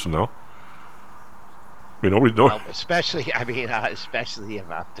 3 years from now. I mean, nobody knows. Well, especially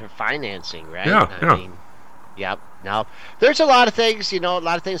about their financing, right? I mean, yep. No, there's a lot of things,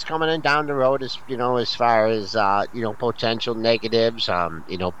 coming in down the road as far as, potential negatives.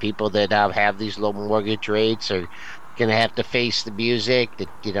 People that have these low mortgage rates are going to have to face the music that,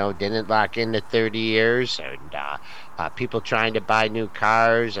 didn't lock into 30 years. And people trying to buy new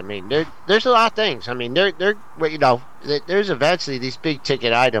cars. I mean, there's a lot of things. I mean, there's eventually these big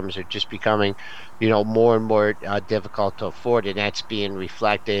ticket items are just becoming, more and more difficult to afford, and that's being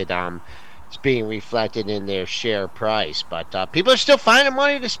reflected. It's being reflected in their share price. But people are still finding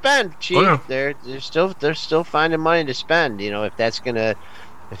money to spend, Chief. Oh, yeah. They're still finding money to spend. If that's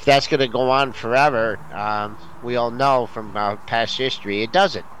gonna go on forever, we all know from past history it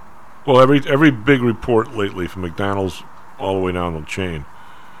doesn't. Well, every big report lately from McDonald's all the way down the chain,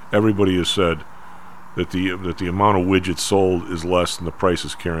 everybody has said that the amount of widgets sold is less than the price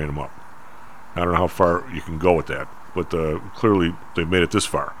is carrying them up. I don't know how far you can go with that, but clearly they've made it this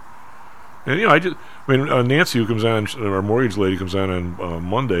far. And Nancy, who comes on, our mortgage lady, comes on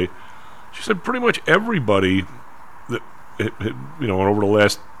Monday. She said pretty much everybody that over the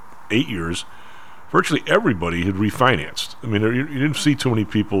last 8 years, virtually everybody had refinanced. I mean, you didn't see too many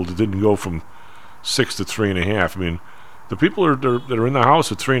people that didn't go from 6 to 3.5. I mean, the people that are in the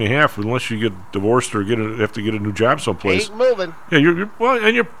house at 3.5, unless you get divorced or have to get a new job someplace, ain't moving. Yeah,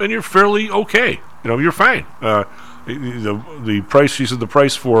 you're fairly okay. You're fine. The price. She said the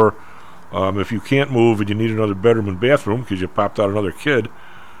price for if you can't move and you need another bedroom and bathroom because you popped out another kid,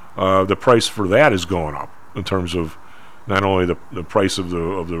 the price for that is going up in terms of not only the price of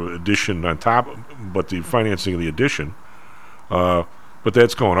the addition on top, but the financing of the addition. But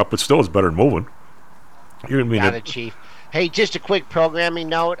that's going up. But still, it's better than moving. Got it, Chief. Hey, just a quick programming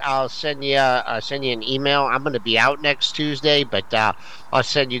note. I'll send you an email. I'm going to be out next Tuesday, but I'll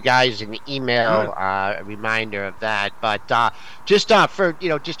send you guys an email a reminder of that. But just for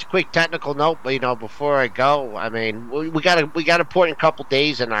just a quick technical note, before I go, I mean, we got an important couple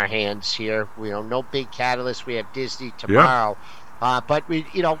days in our hands here. No big catalyst. We have Disney tomorrow. Yeah. But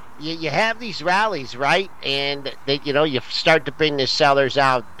you have these rallies, right? And they, you start to bring the sellers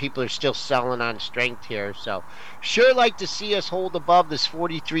out. People are still selling on strength here. So sure like to see us hold above this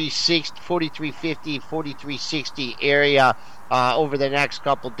 43.60, 43.50, 43.60 area over the next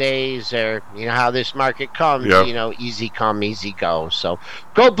couple days, or how this market comes. Yeah. Easy come, easy go. So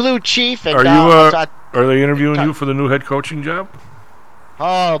go Blue, Chief. And are they interviewing you for the new head coaching job?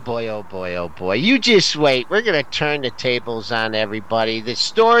 Oh boy, oh boy, oh boy. You just wait. We're going to turn the tables on everybody. The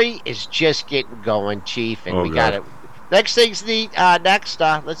story is just getting going, Chief, and we got it. Next thing's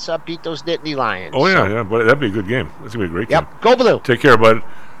let's beat those Nittany Lions. Oh, yeah, yeah. But that'd be a good game. That's going to be a great game. Yep, go Blue. Take care, bud.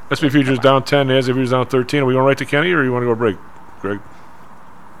 SP Futures down 10, NASDAQ Futures down 13. Are we going right to Kenny, or you want to go break, Greg?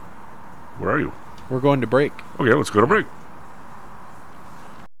 Where are you? We're going to break. Okay, let's go to break.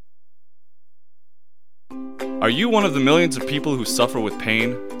 Are you one of the millions of people who suffer with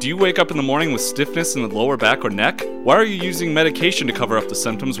pain? Do you wake up in the morning with stiffness in the lower back or neck? Why are you using medication to cover up the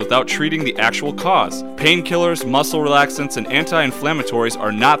symptoms without treating the actual cause? Painkillers, muscle relaxants, and anti-inflammatories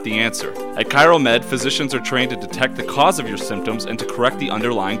are not the answer. At ChiroMed, physicians are trained to detect the cause of your symptoms and to correct the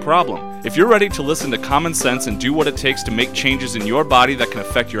underlying problem. If you're ready to listen to common sense and do what it takes to make changes in your body that can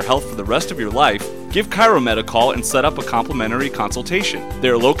affect your health for the rest of your life, give ChiroMed a call and set up a complimentary consultation. They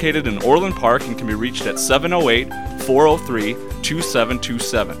are located in Orland Park and can be reached at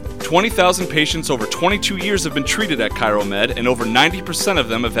 708-403-2727. 20,000 patients over 22 years have been treated at ChiroMed, and over 90% of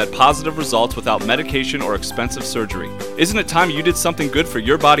them have had positive results without medication or expensive surgery. Isn't it time you did something good for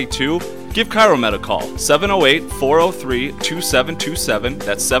your body too? Give ChiroMed a call, 708-403-2727.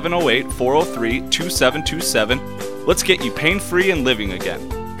 That's 708-403-2727. Let's get you pain-free and living again.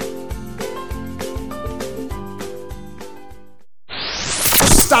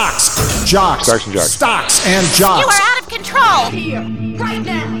 Stocks, jocks, Stocks and jocks. Stocks and jocks. You are out of control. Here, right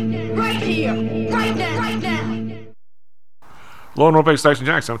now, right here, right now, right now. Low and North Stocks and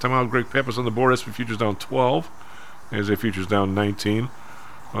Jocks. I'm talking about Greg Pappas on the board. SP futures down 12. ASA futures down 19.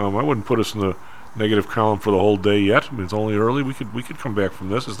 I wouldn't put us in the negative column for the whole day yet. I mean, it's only early. We could come back from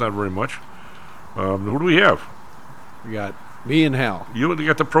this. It's not very much. Who do we have? We got me and Hal. You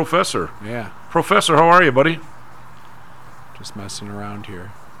got the professor. Yeah. Professor, how are you, buddy? Just messing around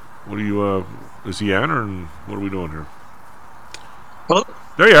here. What are you, is he on, or what are we doing here? Hello?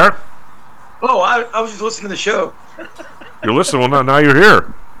 There you are. Oh, I was just listening to the show. You're listening. Well, now you're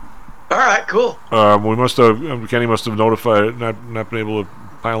here. All right, cool. We must have, Kenny must have notified, not been able to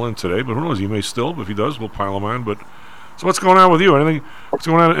pile in today, but who knows, he may still. If he does, we'll pile him on. But so what's going on with you? Anything? What's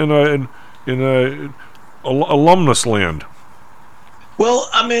going on in alumnus land? Well,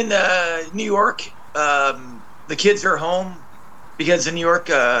 I'm in New York. The kids are home because in New York,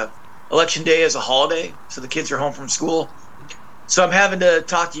 Election Day is a holiday, so the kids are home from school. So I'm having to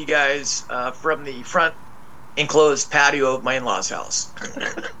talk to you guys from the front enclosed patio of my in-laws' house.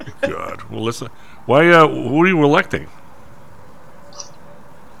 God. Well, listen. Why? Who are you electing?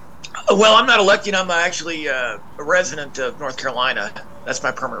 Well, I'm not electing. I'm actually a resident of North Carolina. That's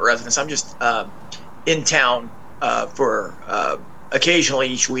my permanent residence. I'm just in town for occasionally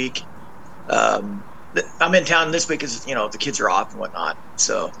each week. I'm in town this week because the kids are off and whatnot.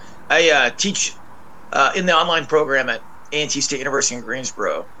 So I teach in the online program at A&T State University in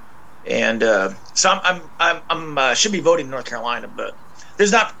Greensboro, and so I'm should be voting in North Carolina, but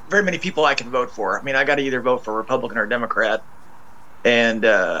there's not very many people I can vote for. I mean, I got to either vote for Republican or Democrat, and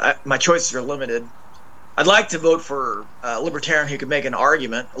my choices are limited. I'd like to vote for a libertarian who could make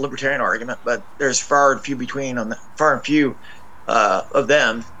a libertarian argument, but there's far and few of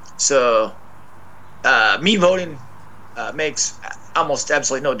them. So me voting makes almost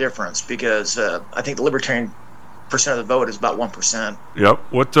absolutely no difference because I think the libertarian percent of the vote is about 1%. Yep.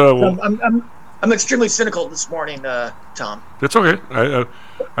 What? I'm extremely cynical this morning, Tom. That's okay. I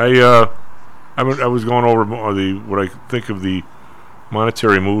was going over what I think of the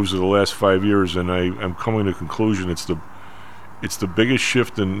monetary moves of the last 5 years, and I'm coming to the conclusion it's the biggest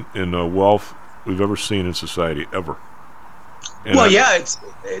shift in wealth we've ever seen in society ever. And it's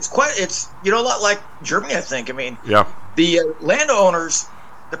a lot like Germany, I think. I mean, yeah, the landowners,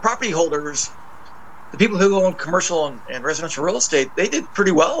 the property holders, the people who own commercial and residential real estate, they did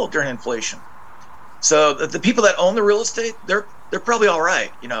pretty well during inflation. So the people that own the real estate, they're probably all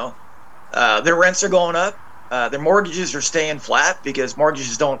right. Their rents are going up. Their mortgages are staying flat because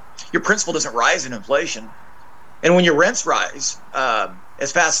your principal doesn't rise in inflation. And when your rents rise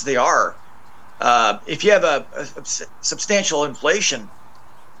as fast as they are, if you have a substantial inflation,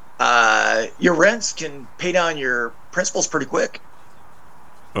 your rents can pay down your principals pretty quick.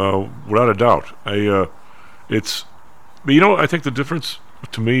 Without a doubt. I think the difference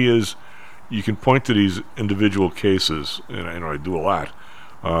to me is you can point to these individual cases, and I do a lot.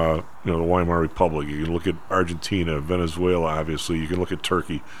 The Weimar Republic. You can look at Argentina, Venezuela. Obviously, you can look at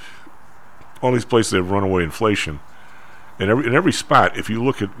Turkey. All these places that have runaway inflation, and in every spot, if you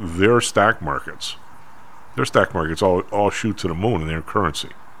look at their stock markets all shoot to the moon in their currency.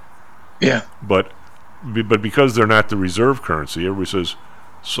 Yeah. But because they're not the reserve currency, everybody says,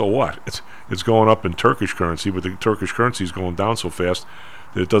 so what? It's going up in Turkish currency, but the Turkish currency is going down so fast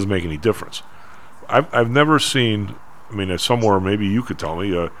that it doesn't make any difference. I've never seen. I mean, somewhere, maybe you could tell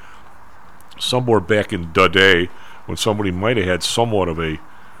me, somewhere back in the day when somebody might have had somewhat of a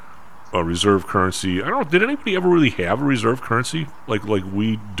reserve currency. I don't know, did anybody ever really have a reserve currency like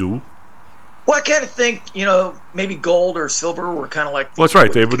we do? Well, I kind of think, maybe gold or silver were kind of like... Well, that's right.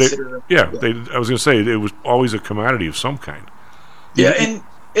 I was going to say, it was always a commodity of some kind. Yeah, and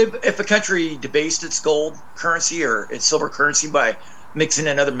if a country debased its gold currency or its silver currency by mixing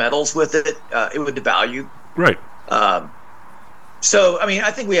in other metals with it, it would devalue. Right. So, I mean,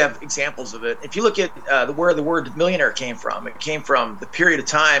 I think we have examples of it. If you look at where the word millionaire came from, it came from the period of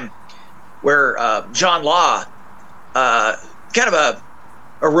time where John Law, kind of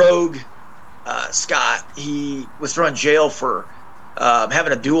a rogue Scot, he was thrown in jail for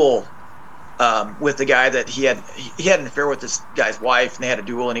having a duel with the guy that he had an affair with this guy's wife, and they had a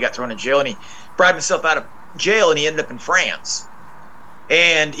duel, and he got thrown in jail, and he bribed himself out of jail, and he ended up in France.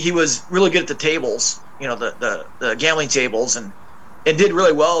 And he was really good at the tables, the gambling tables, and did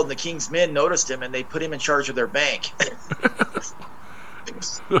really well, and the king's men noticed him, and they put him in charge of their bank.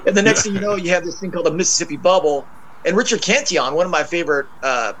 And the next thing you know, you have this thing called the Mississippi Bubble. And Richard Cantillon, one of my favorite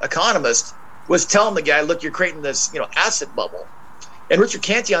economists, was telling the guy, look, you're creating this asset bubble. And Richard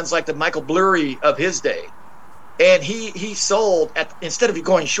Cantillon's like the Michael Burry of his day. And he sold, instead of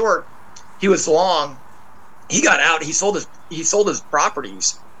going short, he was long. He got out. He sold his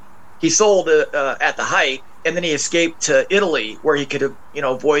properties. He sold at the height, and then he escaped to Italy, where he could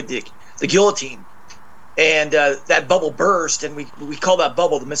avoid the guillotine. And that bubble burst, and we call that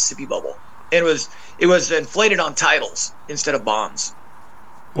bubble the Mississippi Bubble. And it was inflated on titles instead of bonds.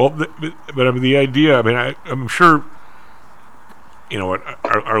 Well, but I mean, the idea. I mean, I'm sure. What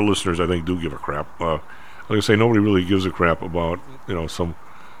our listeners, I think, do give a crap. Like I say, nobody really gives a crap about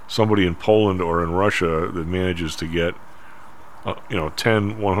somebody in Poland or in Russia that manages to get 10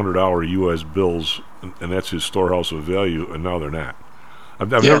 $100 U.S. bills, and that's his storehouse of value, and now they're not.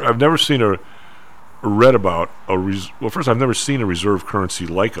 I've never seen or read about first, I've never seen a reserve currency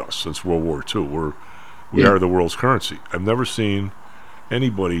like us since World War II. We are the world's currency. I've never seen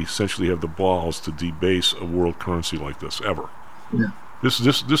anybody essentially have the balls to debase a world currency like this ever. Yeah. This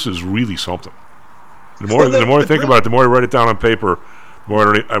is really something. The more I think about it, the more I write it down on paper, the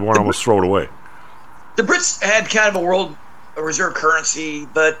more I want to almost throw it away. The Brits had kind of a reserve currency,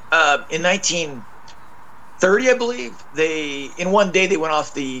 but in 1930, I believe, in one day they went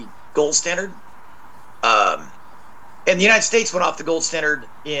off the gold standard. And the United States went off the gold standard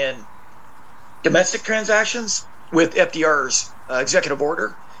in domestic transactions with FDR's executive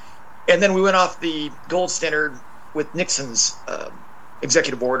order. And then we went off the gold standard with Nixon's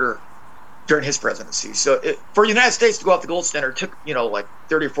executive order during his presidency. So for the United States to go off the gold standard took, like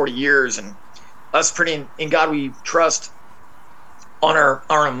 30 or 40 years, and us printing "In God We Trust" on our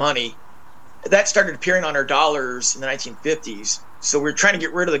own money, that started appearing on our dollars in the 1950s. So we were trying to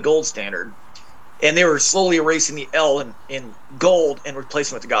get rid of the gold standard, and they were slowly erasing the L in gold and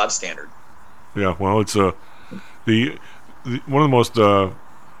replacing it with the God standard. Yeah, well, it's one of the most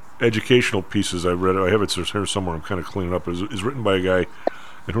educational pieces I read. I have it here somewhere. I'm kind of cleaning up. Is written by a guy,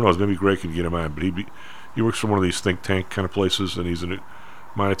 and who knows, maybe Greg can get him on. But he works for one of these think tank kind of places, and he's a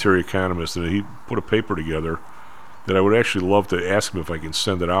monetary economist. And he put a paper together that I would actually love to ask him if I can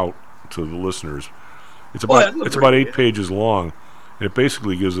send it out to the listeners. It's about 8 pages long, and it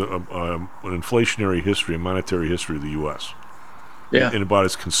basically gives an inflationary history, a monetary history of the U.S. Yeah, and about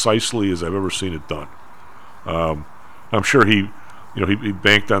as concisely as I've ever seen it done. I'm sure he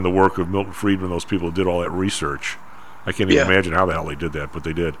banked on the work of Milton Friedman, those people who did all that research. I can't even imagine how the hell they did that, but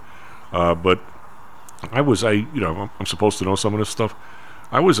they did. But I'm supposed to know some of this stuff.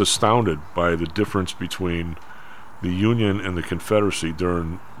 I was astounded by the difference between the Union and the Confederacy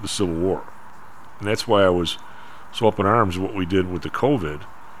during the Civil War. And that's why I was so up in arms with what we did with the COVID,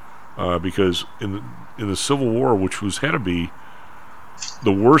 because in the Civil War, which had to be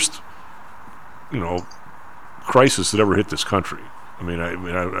the worst, crisis that ever hit this country.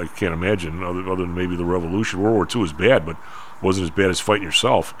 I can't imagine other than maybe the Revolution. World War II was bad, but wasn't as bad as fighting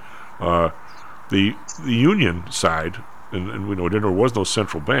yourself. The Union side, and we know there was no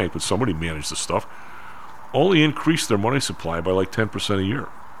central bank, but somebody managed the stuff, only increased their money supply by like 10% a year.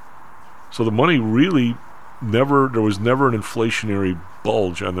 So the money really there was never an inflationary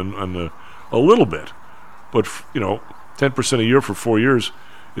bulge on the a little bit, but 10% a year for 4 years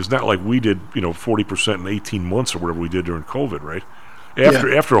is not like we did 40% in 18 months or whatever we did during COVID, right?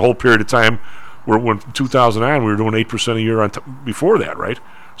 After a whole period of time, when 2009 we were doing 8% a year before that, right?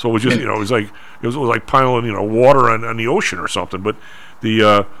 So it was just it was like piling water on the ocean or something. But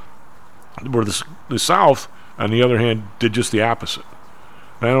the South, on the other hand, did just the opposite.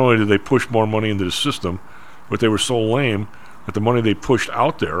 Not only did they push more money into the system, but they were so lame that the money they pushed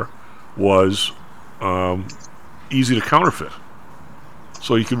out there was easy to counterfeit.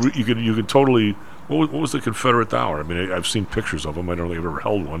 So you could totally. What was the Confederate dollar? I've seen pictures of them. I don't think I've ever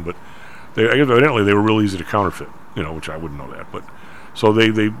held one, but evidently they were real easy to counterfeit. Which I wouldn't know that, but so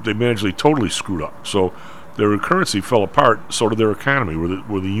they managed to totally screwed up. So their currency fell apart. So did their economy,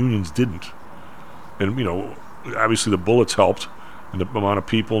 where the unions didn't. And obviously the bullets helped, and the amount of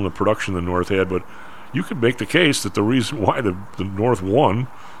people and the production the North had, but you could make the case that the reason why the North won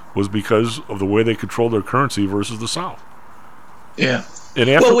was because of the way they controlled their currency versus the South. Yeah. And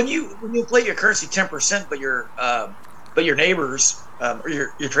after, well, when you inflate your currency 10%, but your neighbors or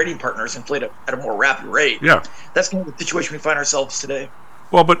your trading partners inflate it at a more rapid rate. Yeah. That's kind of the situation we find ourselves today.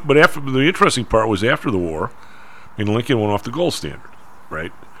 Well, but after the interesting part was after the war, I mean, Lincoln went off the gold standard,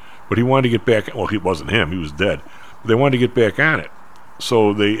 right? But he wanted to get back. Well, it wasn't him; he was dead. But they wanted to get back on it,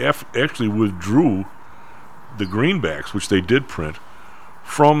 so they actually withdrew the greenbacks, which they did print,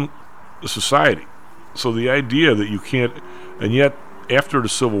 from the society. So the idea that you can't, and yet after the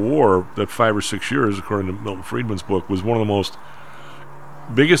Civil War, that 5 or 6 years, according to Milton Friedman's book, was one of the most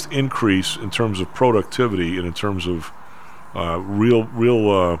biggest increase in terms of productivity and in terms of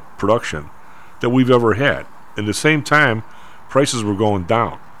real production that we've ever had. At the same time, prices were going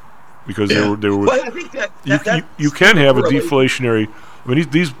down because they were. Well, I think you can have a deflationary. I mean,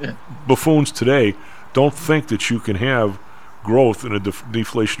 these buffoons today don't think that you can have growth in a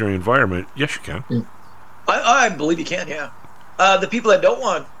deflationary environment. Yes, you can. I believe you can. Yeah. The people that don't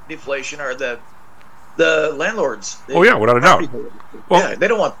want deflation are the landlords. Without a doubt. Well, they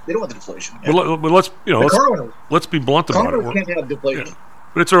don't want the deflation. Yeah. But let's be blunt about it. Can't have deflation. Yeah.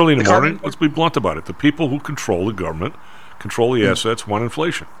 But it's early in the morning. Let's be blunt about it. The people who control the government, control the assets, want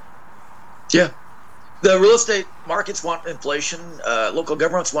inflation. Yeah. The real estate markets want inflation. Local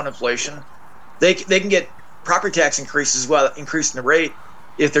governments want inflation. They can get property tax increases while increasing the rate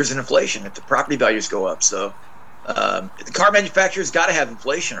if there's an inflation, if the property values go up. So the car manufacturers got to have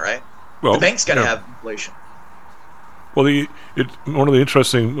inflation, right? Well, the banks got to have inflation. Well, one of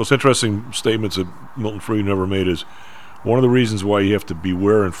the most interesting statements that Milton Friedman ever made is one of the reasons why you have to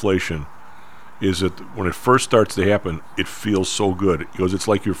beware inflation is that when it first starts to happen, it feels so good. He goes, it's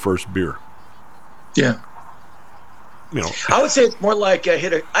like your first beer. Yeah. I would say it's more like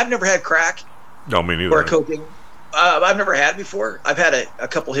I've never had crack. No, me neither. Or cocaine. I've never had it before. I've had a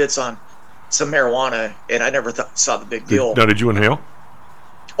couple hits on some marijuana, and I never saw the big deal. Now, did you inhale?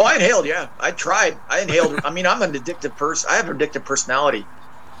 Oh, I inhaled, yeah. I tried. I inhaled. I mean, I'm an addictive person. I have an addictive personality.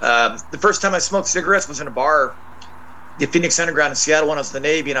 The first time I smoked cigarettes was in a bar, the Phoenix Underground in Seattle when I was in the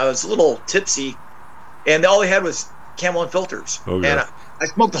Navy, and I was a little tipsy, and all they had was Camel and filters. Oh, yeah. And I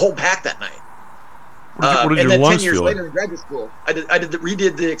smoked the whole pack that night. What did and your then lungs 10 years feel later like? in graduate school, I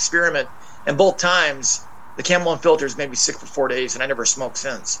redid the experiment, and both times the Camel and filters made me sick for 4 days, and I never smoked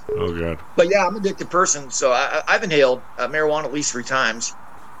since. Oh, God. But yeah, I'm an addicted person, so I've inhaled marijuana at least 3 times.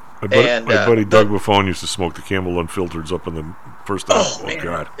 My buddy Doug Buffon used to smoke the Camel Unfiltereds up in the first time. Oh, man,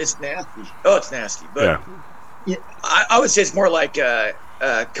 God. It's nasty. Oh, it's nasty. But yeah, I would say it's more like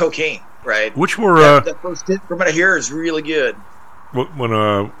cocaine, right? Which were... the first hit from what I hear is really good. When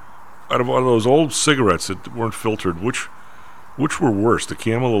out of all those old cigarettes that weren't filtered, which were worse, the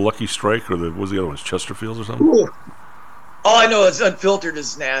Camel, the Lucky Strike, or what was the other ones, Chesterfields or something? Ooh. All I know is unfiltered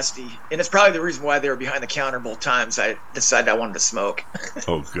is nasty, and it's probably the reason why they were behind the counter both times I decided I wanted to smoke.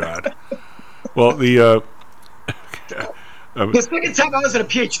 Oh, God. Well, the second time I was in a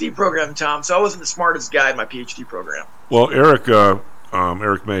PhD program, Tom, so I wasn't the smartest guy in my PhD program. Well, Eric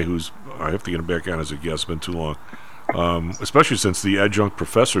May, who's, I have to get him back on as a guest, it's been too long, especially since the adjunct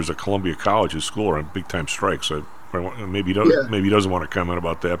professors at Columbia College, his school, are on big-time strikes. So maybe he doesn't want to comment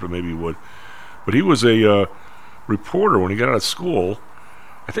about that, but maybe he would. But he was a... reporter when he got out of school.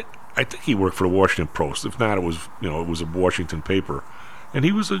 I think he worked for the Washington Post. If not, it was a Washington paper, and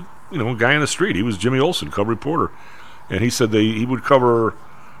he was a guy on the street. He was Jimmy Olsen, cub reporter, and he said he would cover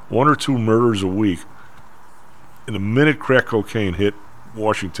 1 or 2 murders a week. And the minute crack cocaine hit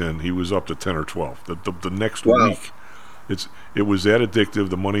Washington, he was up to 10 or 12. The next week, it was that addictive.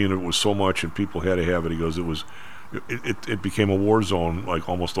 The money in it was so much, and people had to have it. He goes, it became a war zone like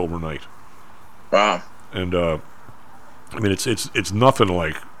almost overnight. Wow. And I mean, it's nothing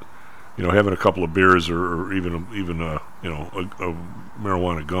like, having a couple of beers or even a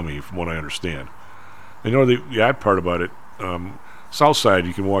marijuana gummy, from what I understand. And the odd part about it, South Side,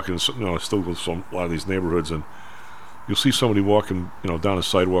 you can walk in, still go to a lot of these neighborhoods, and you'll see somebody walking, down a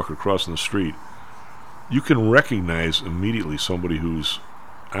sidewalk or crossing the street. You can recognize immediately somebody who's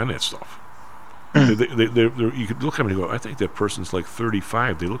on that stuff. You could look at them and go, I think that person's like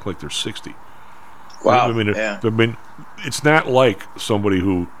 35. They look like they're 60. Wow. I mean, it's not like somebody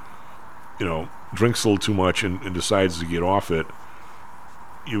who, drinks a little too much and decides to get off it.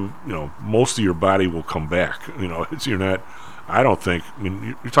 Most of your body will come back. You're not. I don't think. I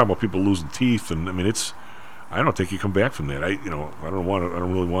mean, you're talking about people losing teeth, and I mean, I don't think you come back from that. I don't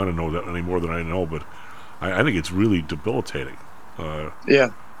really want to know that any more than I know, but I think it's really debilitating.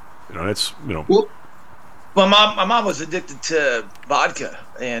 Yeah. That's Well, Well, my mom was addicted to vodka,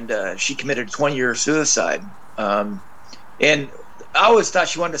 and she committed a 20-year suicide. And I always thought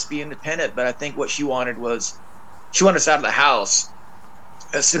she wanted us to be independent, but I think what she wanted was she wanted us out of the house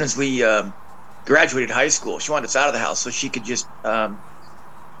as soon as we graduated high school. She wanted us out of the house so she could just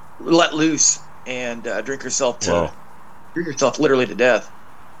let loose and drink herself literally to death.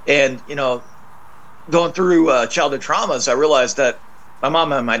 And going through childhood traumas, I realized that my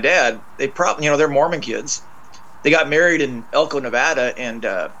mom and my dad, they probably, they're Mormon kids. They got married in Elko, Nevada, and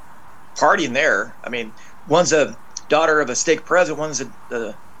partying there. I mean, one's a daughter of a stake president, one's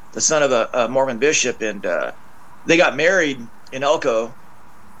the son of a Mormon bishop, and they got married in Elko,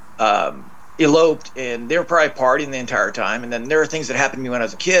 eloped, and they were probably partying the entire time. And then there are things that happened to me when I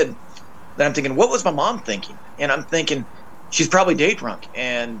was a kid that I'm thinking, what was my mom thinking? And I'm thinking, she's probably day drunk.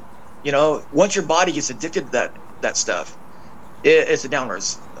 And once your body gets addicted to that stuff, it's a downward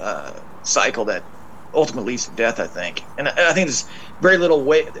cycle that ultimately leads to death, I think. And I think there's very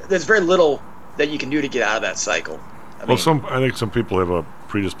little that you can do to get out of that cycle. I think some people have a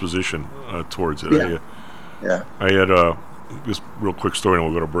predisposition towards it. Yeah. I had this real quick story, and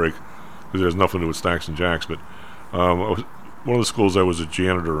we'll go to break because it has nothing to do with Stacks and Jacks. But one of the schools I was a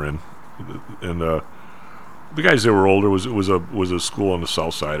janitor in, and the guys that were older was a school on the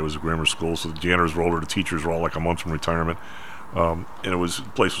south side. It was a grammar school, so the janitors were older. The teachers were all like a month from retirement, and the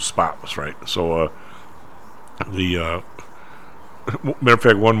place was spotless, right? So matter of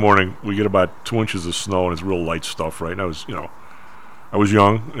fact, one morning we get about 2 inches of snow, and it's real light stuff, right? And I was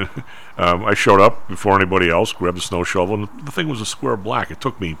young. I showed up before anybody else, grabbed the snow shovel, and the thing was a square block. It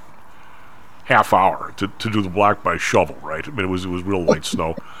took me half hour to do the block by shovel, right? I mean, it was real light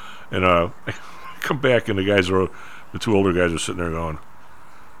snow, and I come back, and the two older guys are sitting there going,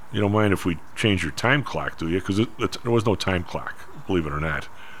 "You don't mind if we change your time clock, do you?" Because there was no time clock, believe it or not.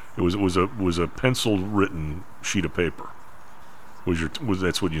 It was a pencil written sheet of paper.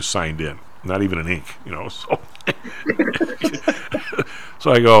 That's when you signed in, not even an ink, So,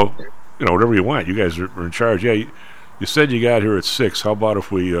 so I go, whatever you want. You guys are in charge. Yeah, you said you got here at 6. How about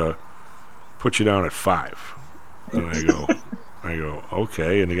if we put you down at 5? And I go,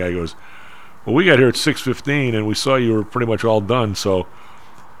 okay. And the guy goes, well, we got here at 6:15, and we saw you were pretty much all done, so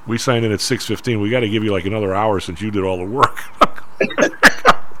we signed in at 6:15. We got to give you like another hour since you did all the work.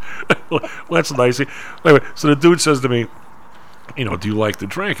 Well, that's nice. Anyway, so the dude says to me, do you like to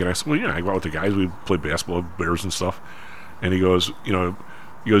drink? And I said, well, yeah, I go out with the guys. We play basketball, bears and stuff. And he goes, you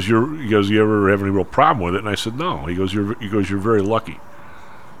ever have any real problem with it? And I said, no. He goes, you're very lucky.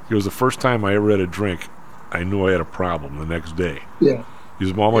 He goes, the first time I ever had a drink, I knew I had a problem the next day. Yeah. He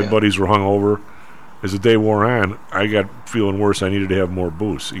says, all my buddies were hungover. As the day wore on, I got feeling worse. I needed to have more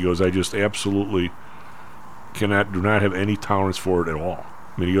booze. He goes, I just absolutely do not have any tolerance for it at all.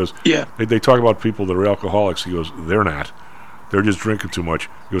 I mean, he goes, yeah. They talk about people that are alcoholics. He goes, they're not. They're just drinking too much.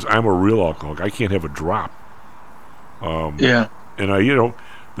 He goes, I'm a real alcoholic. I can't have a drop. Yeah. And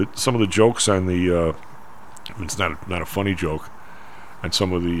some of the jokes on the, it's not a funny joke, and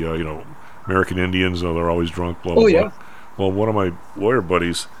some of the American Indians, they're always drunk. Blah blah blah. Yeah. Well, one of my lawyer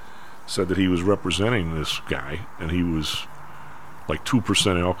buddies said that he was representing this guy, and he was like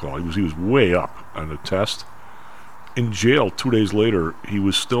 2% alcohol. He was way up on the test. In jail 2 days later, he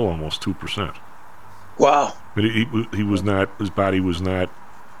was still almost 2%. Wow. But he was not. His body was not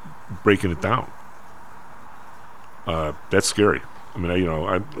breaking it down. That's scary. I mean,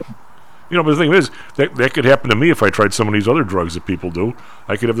 but the thing is that could happen to me if I tried some of these other drugs that people do.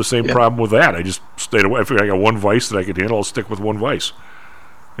 I could have the same problem with that. I just stayed away. I figured I got one vice that I could handle. I'll stick with one vice.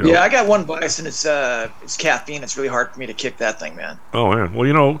 Yeah, I got one vice, and it's caffeine. It's really hard for me to kick that thing, man. Oh man.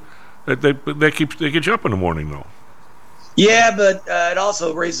 Well, they get you up in the morning though. Yeah, but it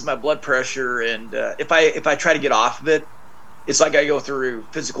also raises my blood pressure, and if I try to get off of it, it's like I go through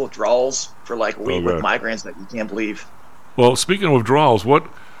physical withdrawals for like a week with migraines that you can't believe. Well, speaking of withdrawals, what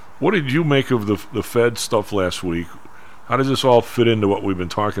did you make of the Fed stuff last week? How does this all fit into what we've been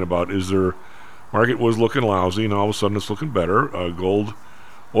talking about? Market was looking lousy, and all of a sudden it's looking better. Gold,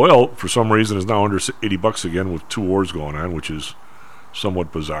 oil, for some reason, is now under $80 again with 2 wars going on, which is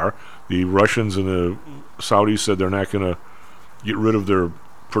somewhat bizarre. The Russians and the Saudis said they're not going to get rid of their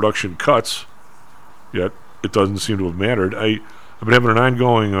production cuts, yet it doesn't seem to have mattered. I've been having an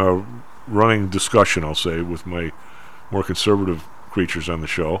ongoing running discussion, I'll say, with my more conservative creatures on the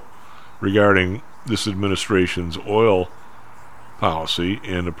show regarding this administration's oil policy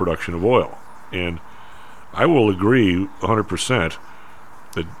and the production of oil. And I will agree 100%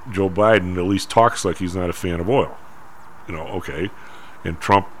 that Joe Biden at least talks like he's not a fan of oil. Okay. And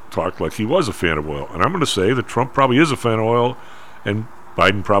Trump talked like he was a fan of oil. And I'm going to say that Trump probably is a fan of oil and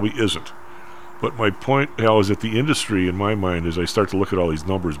Biden probably isn't. But my point, Hal, is that the industry, in my mind, as I start to look at all these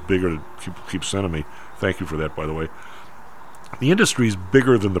numbers bigger that people keep sending me, thank you for that, by the way, the industry is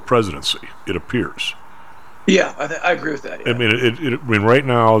bigger than the presidency, it appears. Yeah, I agree with that. Yeah. I mean, right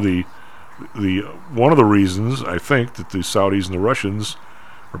now, the one of the reasons I think that the Saudis and the Russians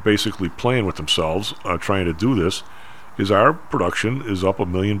are basically playing with themselves, trying to do this, is our production is up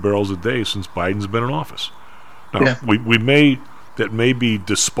 1 million barrels a day since Biden's been in office. Now, that may be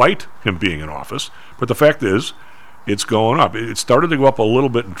despite him being in office, but the fact is, it's going up. It started to go up a little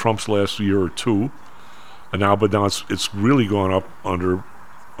bit in Trump's last year or two, but now it's really going up under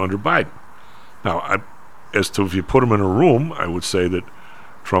Biden. Now, as to if you put him in a room, I would say that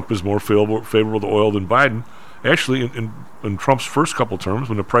Trump is more favorable to oil than Biden. Actually, in Trump's first couple terms,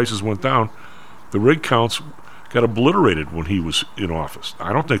 when the prices went down, the rig counts got obliterated when he was in office.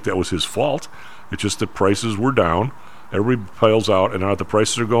 I don't think that was his fault. It's just that prices were down. Everybody piles out, and now that the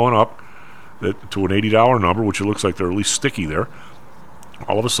prices are going up to an $80 number, which it looks like they're at least sticky there,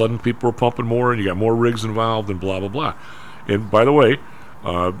 all of a sudden people are pumping more, and you got more rigs involved, and blah, blah, blah. And by the way,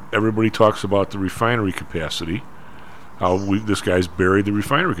 everybody talks about the refinery capacity, how this guy's buried the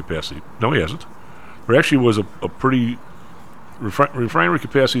refinery capacity. No, he hasn't. There actually was a pretty... refinery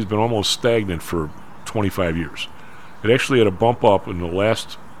capacity has been almost stagnant for 25 years. It actually had a bump up in the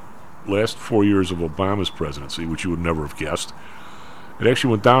last 4 years of Obama's presidency, which you would never have guessed. It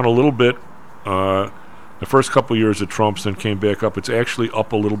actually went down a little bit the first couple of years of Trump's, then came back up. It's actually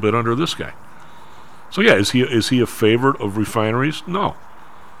up a little bit under this guy. So yeah, is he a favorite of refineries? No.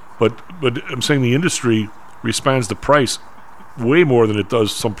 But I'm saying the industry responds to price way more than it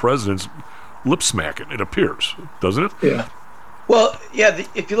does some presidents lip smacking, it appears, doesn't it? Yeah. Well, yeah,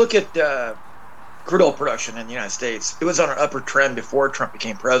 if you look at crude oil production in the United States, it was on an upward trend before Trump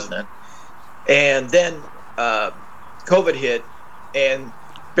became president. And then COVID hit, and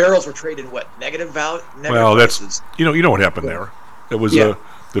barrels were traded negative value? Well, prices. You know what happened there. It was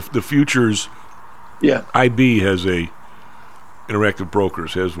the futures. Yeah. IB has Interactive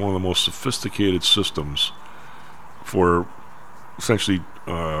Brokers has one of the most sophisticated systems for essentially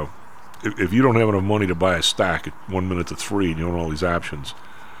if you don't have enough money to buy a stock at 1 minute to 3 and you own all these options,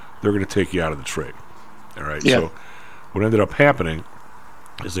 they're going to take you out of the trade. All right. Yeah. So what ended up happening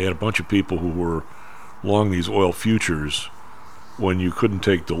is they had a bunch of people who were long these oil futures when you couldn't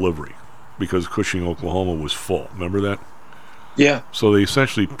take delivery because Cushing, Oklahoma was full. Remember that? Yeah. So they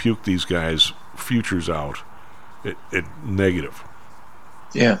essentially puked these guys' futures out at negative.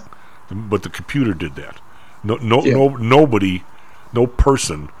 Yeah. But the computer did that. Nobody, no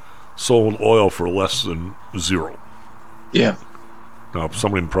person sold oil for less than zero. Yeah. Now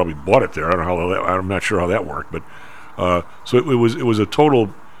somebody probably bought it there. I don't know how I'm not sure how that worked, but so it was a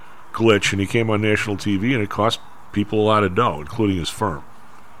total glitch, and he came on national TV, and it cost people a lot of dough, including his firm.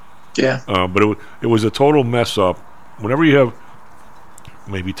 Yeah. But it was a total mess up. Whenever you have,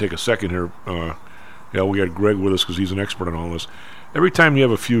 maybe take a second here. We got Greg with us because he's an expert on all this. Every time you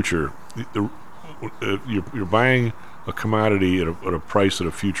have a future, you're buying a commodity at a price at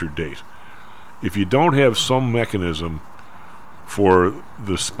a future date. If you don't have some mechanism for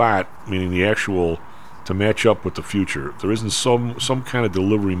the spot, meaning the actual, to match up with the future, if there isn't some kind of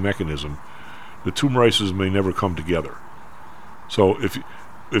delivery mechanism, the two prices may never come together. So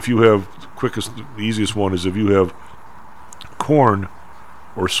if you have the easiest one is if you have corn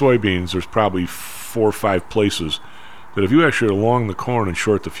or soybeans, there's probably 4 or 5 places that if you actually are long the corn and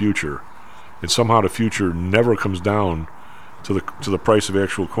short the future, and somehow the future never comes down to the price of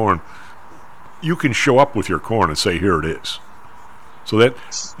actual corn, you can show up with your corn and say, here it is. So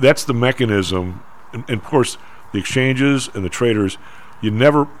that's the mechanism, and of course the exchanges and the traders, you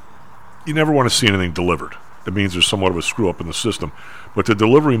never want to see anything delivered. It means there's somewhat of a screw up in the system, but the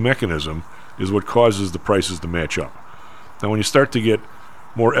delivery mechanism is what causes the prices to match up. Now when you start to get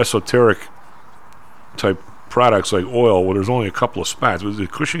more esoteric type products like oil, well, there's only a couple of spots. Was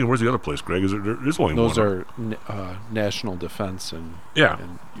it Cushing, and where's the other place, Greg? There's only those one. Those are national defense, and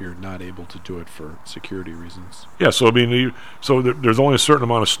you're not able to do it for security reasons. Yeah, so I mean, there's only a certain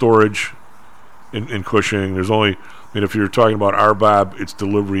amount of storage in Cushing. There's only, if you're talking about RBOB, it's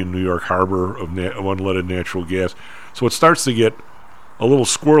delivery in New York Harbor of unleaded natural gas. So it starts to get a little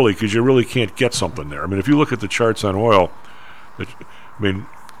squirrely because you really can't get something there. I mean, if you look at the charts on oil,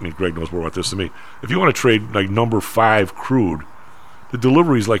 Greg knows more about this than me. If you want to trade like number 5 crude, the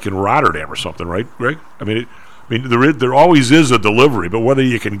delivery is like in Rotterdam or something, right, Greg? There always is a delivery, but whether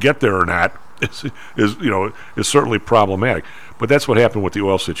you can get there or not is certainly problematic. But that's what happened with the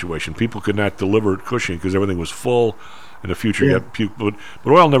oil situation. People could not deliver at Cushing because everything was full, and the future got puked.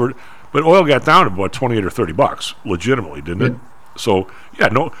 But oil got down to about $28 or $30, legitimately, didn't it? So yeah,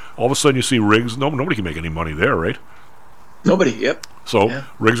 no. All of a sudden you see rigs. Nobody can make any money there, right? Nobody. Yep. So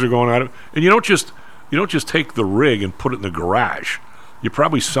rigs are going out of, and you don't just take the rig and put it in the garage. You're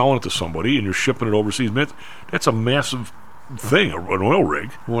probably selling it to somebody, and you're shipping it overseas. Man, that's a massive thing, an oil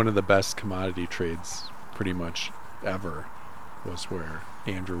rig. One of the best commodity trades, pretty much ever, was where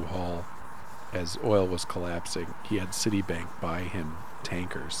Andrew Hall, as oil was collapsing, he had Citibank buy him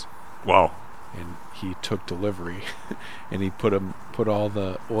tankers. Wow. And he took delivery, and he put all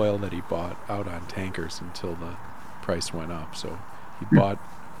the oil that he bought out on tankers until the price went up. So he bought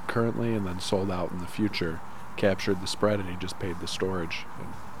currently and then sold out in the future, captured the spread, and he just paid the storage.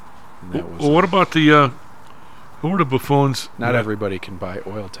 And that was. Well, what about the? Who were the buffoons? Not everybody can buy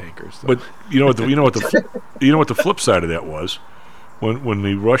oil tankers, though. But you know what the flip side of that was, when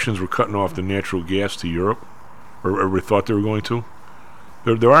the Russians were cutting off the natural gas to Europe, or we thought they were going to.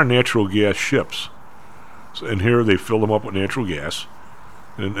 There are natural gas ships, and here they filled them up with natural gas,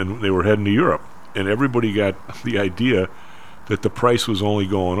 and they were heading to Europe, and everybody got the idea that the price was only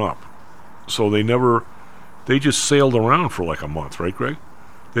going up, so they just sailed around for like a month, right, Greg?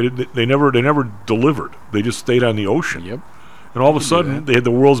 They never delivered. They just stayed on the ocean. Yep. And all of a sudden, they had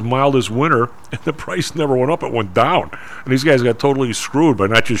the world's mildest winter, and the price never went up; it went down. And these guys got totally screwed by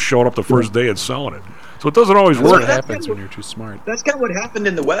not just showing up the first day and selling it. So it doesn't always work. What happens when you're too smart? That's kind of what happened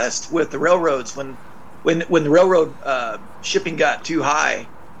in the West with the railroads. When the railroad shipping got too high,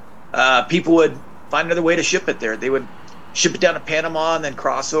 people would find another way to ship it there. They would ship it down to Panama and then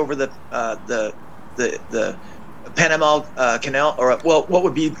cross over the Panama Canal, or what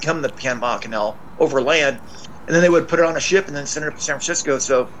would become the Panama Canal over land, and then they would put it on a ship and then send it up to San Francisco.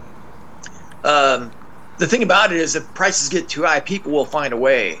 So the thing about it is, if prices get too high, people will find a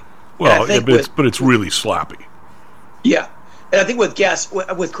way. Well, but it's really sloppy. Yeah, and I think with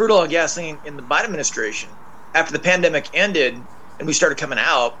crude oil and gasoline in the Biden administration, after the pandemic ended and we started coming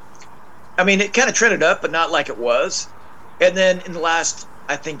out, I mean, it kind of trended up, but not like it was. And then in the last,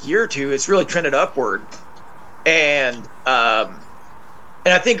 I think, year or two, it's really trended upward. And I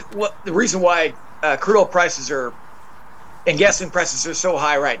think the reason why crude oil prices and gasoline prices are so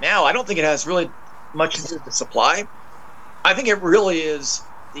high right now, I don't think it has really much to do with the supply. I think it really is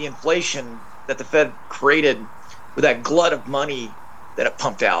the inflation that the Fed created with that glut of money that it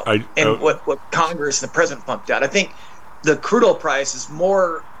pumped out, and what Congress and the president pumped out. I think the crude oil price is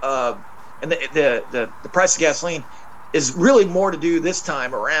more, and the price of gasoline is really more to do this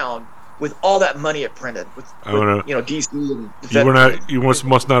time around with all that money it printed with DC and the Fed. You must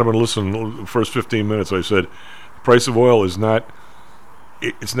not have been listening the first 15 minutes. I said the price of oil is not.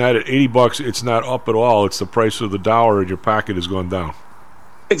 It's not at $80. It's not up at all. It's the price of the dollar in your pocket has gone down.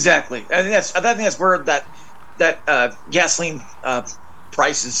 Exactly. I think that's where that gasoline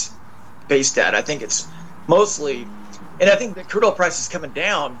price is based at. I think it's mostly, and I think the crude oil prices coming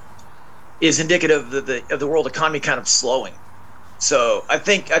down is indicative of the world economy kind of slowing. So I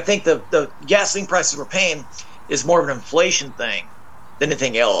think the gasoline prices we're paying is more of an inflation thing than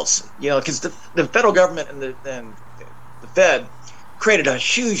anything else. Because the federal government and the Fed created a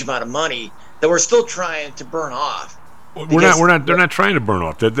huge amount of money that we're still trying to burn off. They're not trying to burn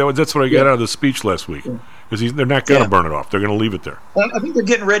off. That's what I got out of the speech last week. Because they're not going to burn it off. They're going to leave it there. Well, I think they're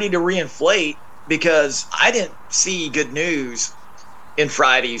getting ready to reinflate, because I didn't see good news in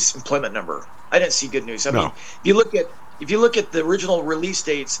Friday's employment number. I didn't see good news. I mean, if you look at the original release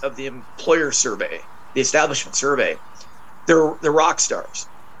dates of the employer survey, the establishment survey, they're rock stars.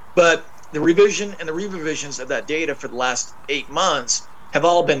 But the revision and the revisions of that data for the last 8 months have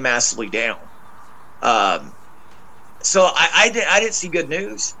all been massively down. So I didn't see good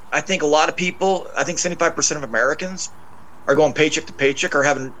news. I think a lot of people, I think 75% of Americans are going paycheck to paycheck, are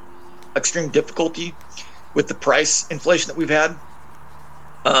having extreme difficulty with the price inflation that we've had.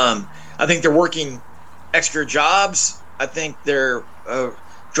 I think they're working extra jobs. I think they're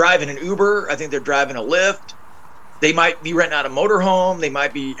driving an Uber. I think they're driving a Lyft. They might be renting out a motorhome. They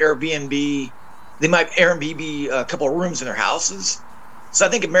might be Airbnb. They might Airbnb a couple of rooms in their houses. So I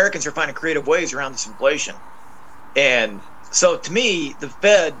think Americans are finding creative ways around this inflation. And so to me, the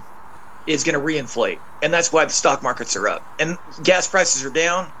Fed is going to reinflate. And that's why the stock markets are up. And gas prices are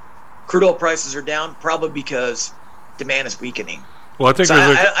down. Crude oil prices are down, probably because demand is weakening. Well, I think so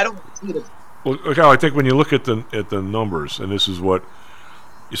I don't see it. Well, Hal, I think when you look at the numbers, and this is what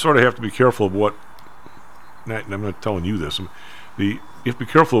you sort of have to be careful of what. I'm not telling you this. You have to be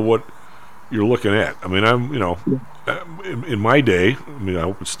careful of what you're looking at. I mean, in my day. I mean, I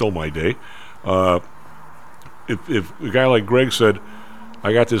hope it's still my day. If a guy like Greg said,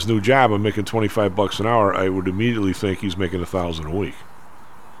 "I got this new job, I'm making $25 an hour," I would immediately think he's making $1,000 a week.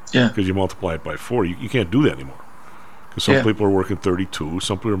 Yeah. Because you multiply it by 4, you can't do that anymore. Because some people are working 32,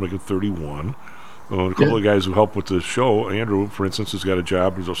 some people are making 31. A couple of guys who help with the show, Andrew, for instance, has got a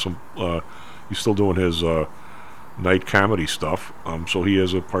job. He's still doing his night comedy stuff, so he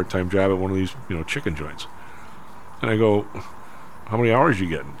has a part-time job at one of these, chicken joints. And I go, how many hours are you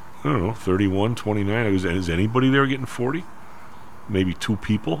getting? I don't know, 31, 29. I go, is anybody there getting 40? Maybe 2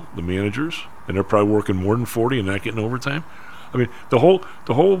 people, the managers, and they're probably working more than 40 and not getting overtime. I mean, the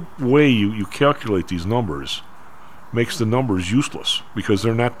whole way you calculate these numbers makes the numbers useless because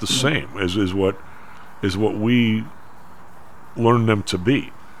they're not the same as what we learn them to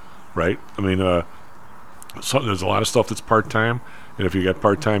be, right? I mean, there's a lot of stuff that's part-time, and if you got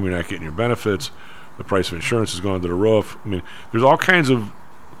part-time, you're not getting your benefits. The price of insurance has gone to the roof. I mean, there's all kinds of...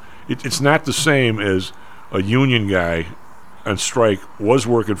 It's not the same as a union guy on strike was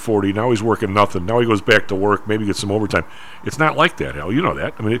working 40, now he's working nothing. Now he goes back to work, maybe gets some overtime. It's not like that, Hal. You know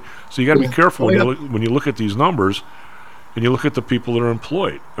that. I mean, so you got to be careful when you look at these numbers and you look at the people that are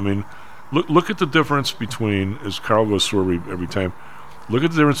employed. I mean, look at the difference between, as Carl goes through every time, look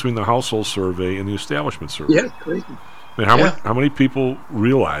at the difference between the household survey and the establishment survey. Yeah, crazy. I mean, how many people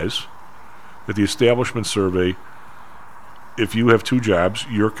realize that the establishment survey, if you have 2 jobs,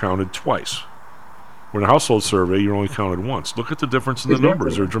 you're counted twice? When a household survey, you're only counted once. Look at the difference in the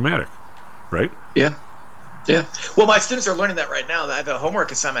numbers. They're dramatic, right? Yeah. Well, my students are learning that right now. I have a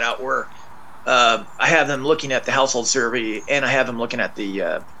homework assignment out where I have them looking at the household survey and I have them looking at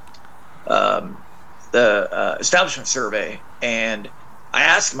the establishment survey. And I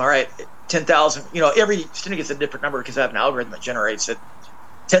ask them, all right, 10,000, every student gets a different number because I have an algorithm that generates it.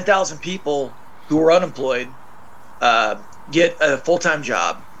 10,000 people who are unemployed get a full-time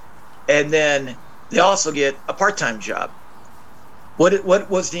job, and then they also get a part-time job. What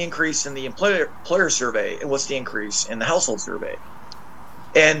was the increase in the employer survey, and what's the increase in the household survey?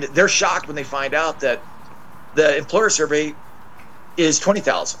 And they're shocked when they find out that the employer survey is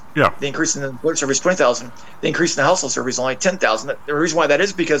 20,000. Yeah. The increase in the employer survey is 20,000. The increase in the household survey is only 10,000. The reason why that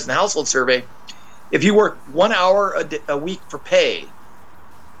is because in the household survey, if you work 1 hour a week for pay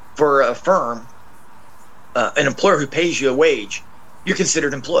for a firm, an employer who pays you a wage, you're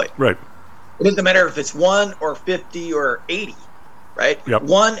considered employed. Right. It doesn't matter if it's 1 or 50 or 80, right? Yep.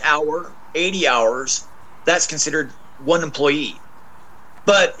 1 hour, 80 hours, that's considered one employee.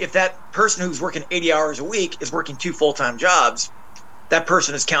 But if that person who's working 80 hours a week is working 2 full-time jobs, that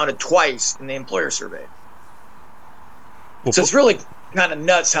person is counted twice in the employer survey. Well, so it's really kind of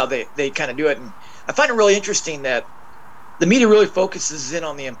nuts how they kind of do it. And I find it really interesting that the media really focuses in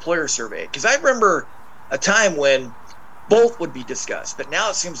on the employer survey, because I remember a time when both would be discussed, but now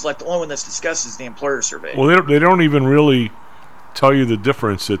it seems like the only one that's discussed is the employer survey. Well, they don't even really tell you the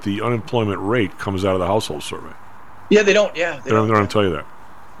difference that the unemployment rate comes out of the household survey. Yeah, they don't. Yeah, they don't tell you that.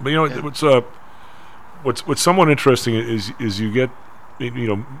 But what's somewhat interesting is you get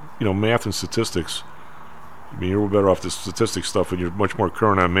math and statistics. I mean, you're better off the statistics stuff, and you're much more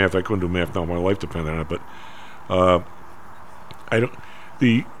current on math. I couldn't do math now; my life depended on it. But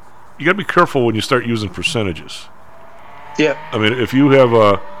you got to be careful when you start using percentages. Yeah. I mean, if you have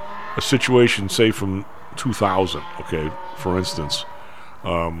a situation, say from 2000, okay, for instance,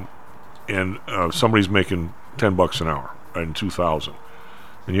 and somebody's making $10 an hour in 2000,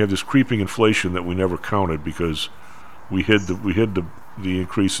 and you have this creeping inflation that we never counted because we hid the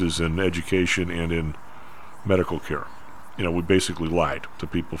increases in education and in medical care. We basically lied to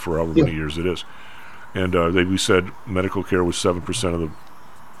people for however many years it is, and we said medical care was 7%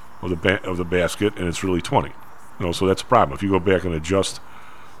 of the basket, and it's really 20. So that's a problem. If you go back and adjust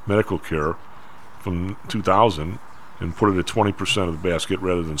medical care from 2000 and put it at 20% of the basket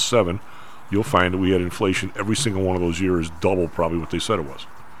rather than 7, you'll find that we had inflation every single one of those years, double probably what they said it was.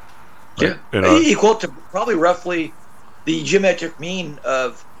 Right? Yeah, and, equal to probably roughly the geometric mean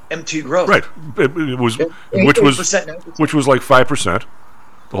of M2 growth. Right. It was, which was like 5%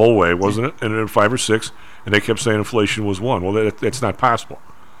 the whole way, wasn't it? And 5 or 6, and they kept saying inflation was 1. Well, that's not possible.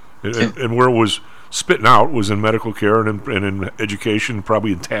 And where it was spitting out was in medical care and in education,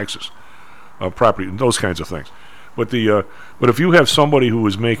 probably in taxes, property, and those kinds of things. But if you have somebody who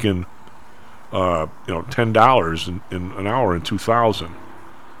was making $10 in an hour in 2000,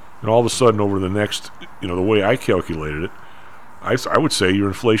 and all of a sudden over the next, the way I calculated it, I would say your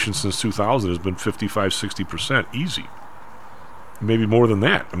inflation since 2000 has been 55-60% easy, maybe more than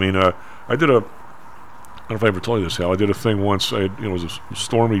that. I mean, I did I don't know if I ever told you this, Hal. I did a thing once. It was a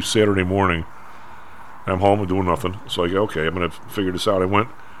stormy Saturday morning. I'm home and doing nothing. So I go, okay, I'm going to figure this out. I went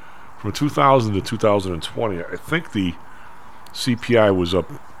from 2000 to 2020. I think the CPI was up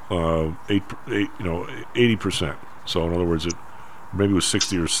 80%. So in other words, maybe it was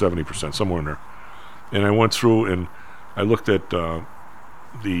 60 or 70%, somewhere in there. And I went through and I looked at the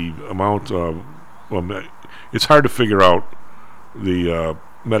amount of. Well, it's hard to figure out the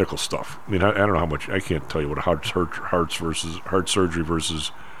medical stuff. I mean, I don't know how much. I can't tell you what heart surgery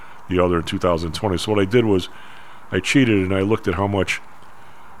versus the other in 2020. So what I did was I cheated and I looked at how much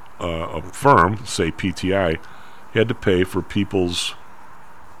a firm, say PTI, had to pay for people's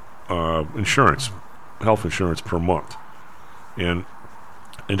insurance, health insurance per month, and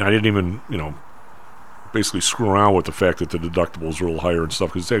I didn't even basically screw around with the fact that the deductibles are a little higher and stuff,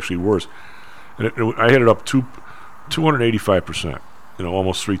 because it's actually worse. And I had it up 285%,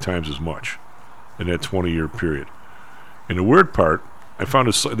 almost 3 times as much in that 20-year period. And the weird part, I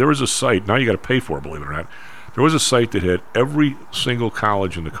found there was a site, now you got to pay for it, believe it or not. There was a site that had every single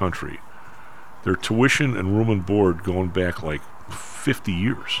college in the country, their tuition and room and board going back like 50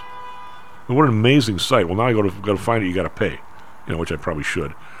 years. And what an amazing site. Well, now you got to find it, you got to pay, which I probably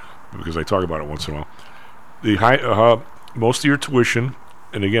should, because I talk about it once in a while. The most of your tuition,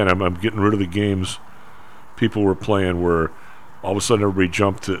 and again, I'm getting rid of the games people were playing where all of a sudden everybody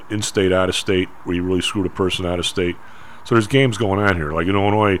jumped to in-state, out-of-state, where you really screwed a person out-of-state. So there's games going on here. Like in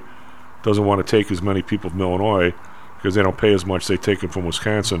Illinois, doesn't want to take as many people from Illinois because they don't pay as much. They take them from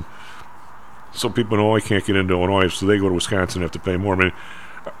Wisconsin. So people in Illinois can't get into Illinois, so they go to Wisconsin and have to pay more. I mean,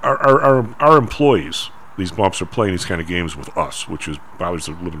 our employees, these bumps, are playing these kind of games with us, which is bothers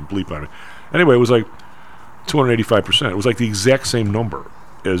the living bleep on it. Anyway, it was like 285%. It was like the exact same number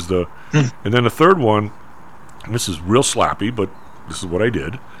as the... And then the third one, and this is real sloppy, but this is what I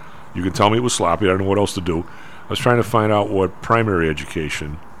did. You can tell me it was sloppy. I don't know what else to do. I was trying to find out what primary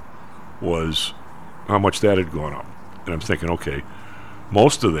education was, how much that had gone up. And I'm thinking, okay,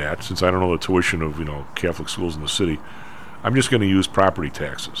 most of that, since I don't know the tuition of Catholic schools in the city, I'm just going to use property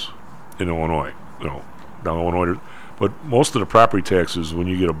taxes in Illinois. Down Illinois, but most of the property taxes, when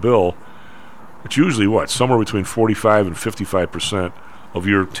you get a bill, it's usually somewhere between 45 and 55% of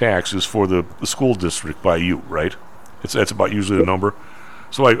your tax is for the school district by you, right? That's about usually the number.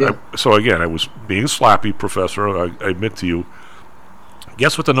 So I was being sloppy, Professor. I admit to you.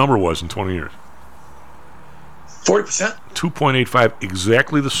 Guess what the number was in 20 years? 40%. 2.85,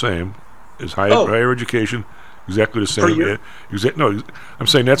 exactly the same as higher education. Exactly the same. Per year? No, I'm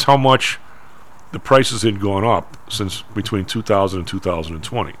saying that's how much the prices had gone up since between 2000 and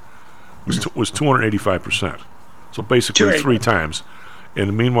 2020. Was 285%. So basically 3 times.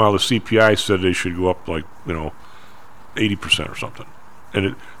 And meanwhile, the CPI said they should go up like 80% or something,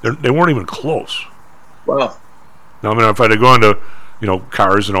 and they weren't even close. Wow. Now, I mean, if I'd have gone to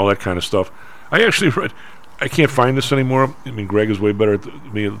cars and all that kind of stuff, I actually read. I can't find this anymore. I mean, Greg is way better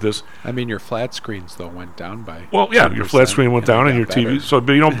at me at this. I mean, your flat screens though went down by. Well, yeah, your flat screen went down, and your better. TV. So,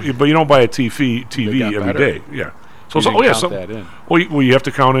 but you don't buy a TV every day. Yeah. So that in. Well, you have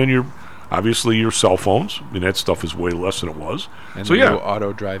to count in obviously your cell phones. I mean, that stuff is way less than it was. And so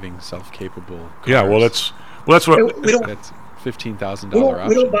auto-driving, self-capable cars. Yeah, well, that's what that's $15,000 option.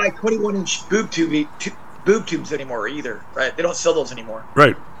 We don't buy 21-inch boob tubes anymore either, right? They don't sell those anymore.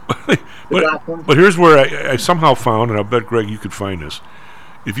 Right. but here's where I somehow found, and I bet, Greg, you could find this.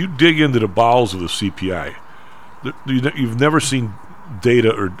 If you dig into the bowels of the CPI, you've never seen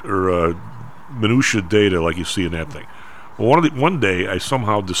data or minutia data like you see in that thing. Well, one day I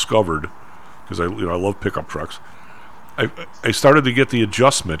somehow discovered, because I love pickup trucks, I started to get the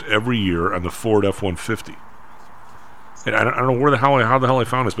adjustment every year on the Ford F-150. And I don't know how the hell I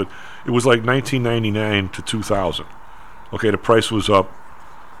found this, but it was like 1999 to 2000. Okay, the price was up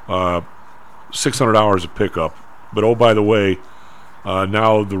 $600 a pickup, but oh, by the way,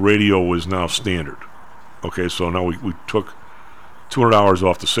 now the radio is now standard. Okay, so now we took $200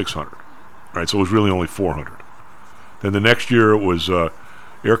 off the $600. Right, so it was really only $400. Then the next year it was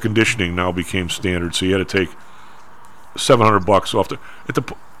air conditioning now became standard, so you had to take $700 off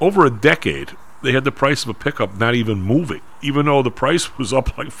over a decade. They had the price of a pickup not even moving, even though the price was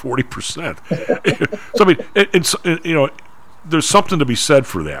up like 40%. So I mean, there's something to be said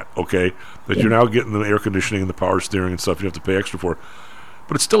for that. Okay, that you're now getting the air conditioning and the power steering and stuff you have to pay extra for,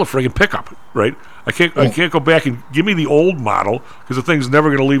 but it's still a friggin' pickup, right? I can't go back and give me the old model because the thing's never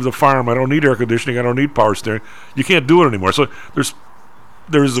going to leave the farm. I don't need air conditioning. I don't need power steering. You can't do it anymore. So there's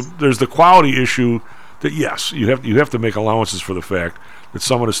the quality issue that yes, you have to make allowances for the fact that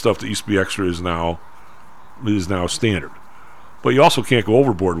some of the stuff that used to be extra is now standard. But you also can't go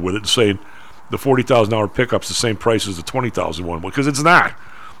overboard with it and say the $40,000 pickup's the same price as the $20,000 one, because it's not.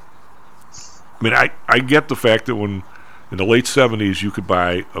 I mean, I get the fact that when in the late 70s you could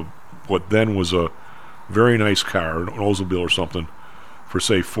buy what then was a very nice car, an Oldsmobile or something, for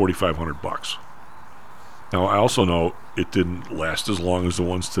say $4,500. Now I also know it didn't last as long as the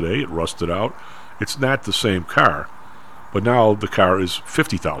ones today. It rusted out. It's not the same car, But now the car is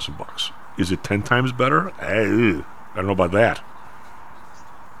 $50,000. Is it 10 times better? I don't know about that.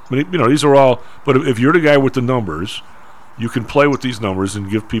 I mean, these are all. But if you're the guy with the numbers, you can play with these numbers and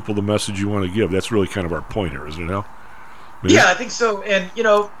give people the message you want to give. That's really kind of our point here, isn't it, Al? Yeah, I think so. And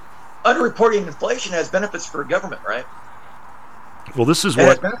underreporting inflation has benefits for government, right? Well, this is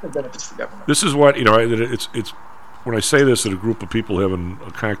what benefits for government. This is what it's when I say this at a group of people having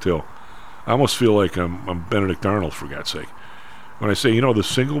a cocktail, I almost feel like I'm Benedict Arnold, for God's sake. When I say, the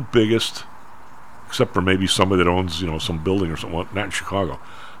single biggest, except for maybe somebody that owns, some building or something, not in Chicago,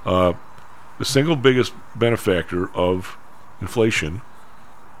 the single biggest benefactor of inflation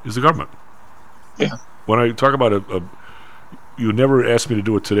is the government. Yeah. When I talk about you never asked me to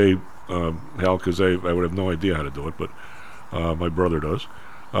do it today, Hal, because I would have no idea how to do it, but my brother does.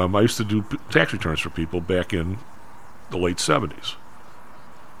 I used to do tax returns for people back in the late 70s.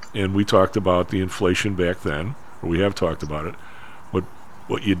 And we talked about the inflation back then, or we have talked about it.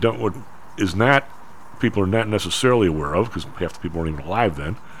 What is not, people are not necessarily aware of, because half the people weren't even alive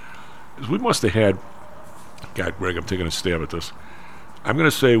then, is we must have had, God, Greg, I'm taking a stab at this. I'm going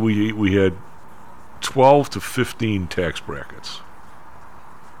to say we had 12 to 15 tax brackets.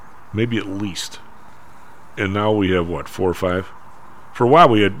 Maybe at least. And now we have, 4 or 5? For a while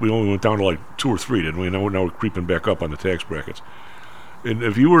we only went down to like 2 or 3, didn't we? Now we're creeping back up on the tax brackets. And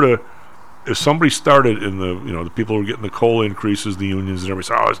if somebody started in the people who are getting the COLA increases, the unions, and everybody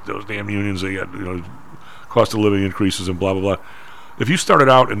says, it's those damn unions, they got, cost of living increases and blah, blah, blah. If you started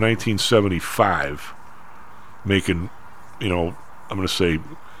out in 1975 making, I'm going to say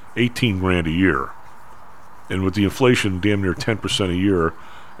 $18,000 a year, and with the inflation damn near 10% a year,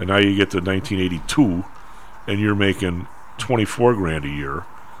 and now you get to 1982, and you're making $24,000 a year,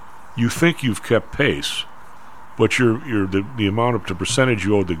 you think you've kept pace, but the amount of the percentage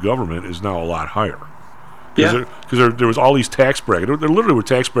you owe the government is now a lot higher. Yeah. Because there was all these tax brackets. There literally were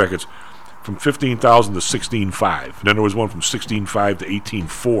tax brackets from 15,000 to 16,500. And then there was one from 16,500 to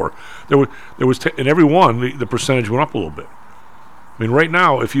 18,400. There was in every one the percentage went up a little bit. I mean, right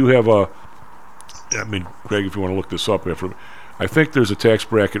now, if you have Greg, if you want to look this up I think there's a tax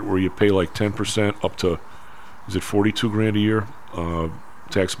bracket where you pay like 10% up to, is it $42,000 a year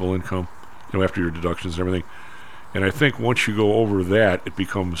taxable income, after your deductions and everything. And I think once you go over that, it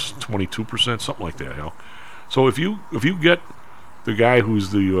becomes 22%, something like that, Hal. So if you get the guy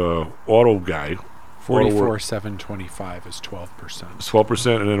who's the auto guy, 44,725 is 12%. It's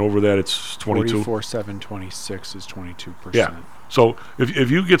 12%, and then over that it's 22. 44,726 is 22%. Yeah. So if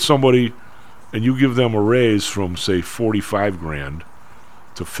you get somebody and you give them a raise from say $45,000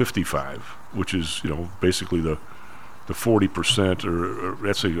 to $55,000, which is basically the 40%, or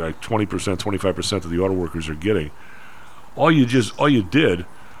let's say like 20%, 25% of the auto workers are getting. All you did.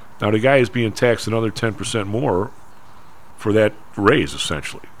 Now the guy is being taxed another 10% more for that raise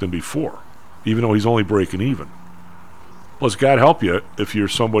essentially than before, even though he's only breaking even. Plus, God help you if you're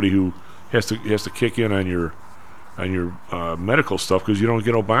somebody who has to kick in on your medical stuff because you don't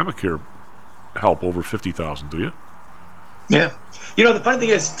get Obamacare help over $50,000, do you? Yeah. The funny thing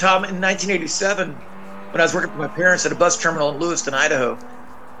is, Tom, in 1987. When I was working for my parents at a bus terminal in Lewiston, Idaho,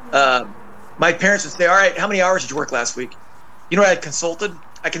 my parents would say, all right, how many hours did you work last week? You know what I consulted?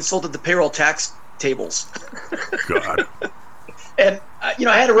 I consulted the payroll tax tables. God. And, I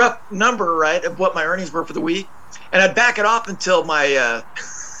had a rough number, right, of what my earnings were for the week. And I'd back it off until my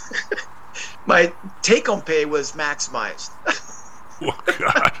my take-home pay was maximized. Oh,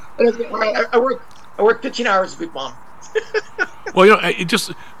 God. All right, I work 15 hours a week, Mom. Well, it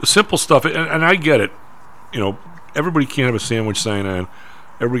just the simple stuff, and I get it. Everybody can't have a sandwich sign on.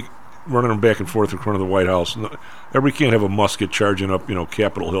 Running them back and forth in front of the White House. Everybody can't have a musket charging up,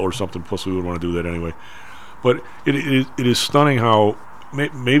 Capitol Hill or something. Plus, we would want to do that anyway. But it is stunning how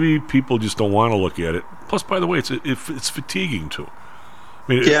maybe people just don't want to look at it. Plus, by the way, it's fatiguing too.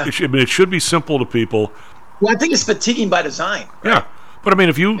 I mean, yeah. It should be simple to people. Well, I think it's fatiguing by design. Right? Yeah, but I mean,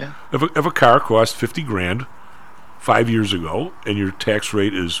 if a car cost $50,000 5 years ago and your tax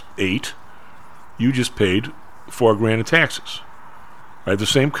rate is 8%, you just paid $4,000 in taxes. Right, the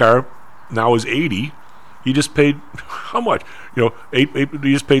same car now is $80,000. You just paid how much? You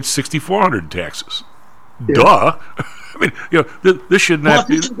just paid $6,400 in taxes. Yeah. Duh. I mean, this should not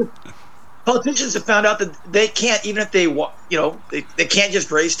be. Politicians have found out that they can't, even if they can't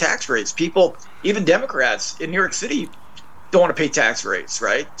just raise tax rates. People, even Democrats in New York City, don't want to pay tax rates,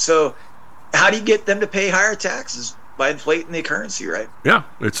 right? So, how do you get them to pay higher taxes? By inflating the currency, right? Yeah,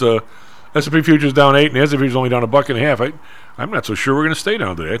 it's S&P futures down 8, and the S&P futures only down $1.50. I'm not so sure we're going to stay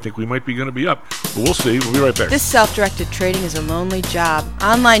down today. I think we might be going to be up. But we'll see. We'll be right back. This self-directed trading is a lonely job.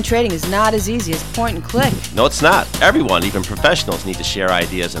 Online trading is not as easy as point and click. No, it's not. Everyone, even professionals, need to share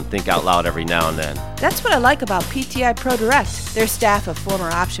ideas and think out loud every now and then. That's what I like about PTI Pro Direct. Their staff of former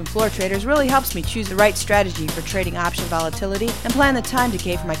option floor traders really helps me choose the right strategy for trading option volatility and plan the time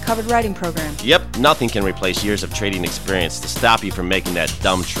decay for my covered writing program. Yep, nothing can replace years of trading experience to stop you from making that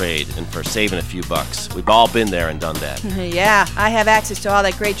dumb trade and for saving a few bucks. We've all been there and done that. Yeah, I have access to all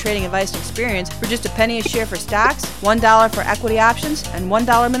that great trading advice and experience for just a penny a share for stocks, $1 for equity options, and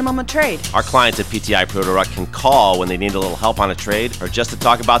 $1 minimum a trade. Our clients at PTI Pro Direct can call when they need a little help on a trade or just to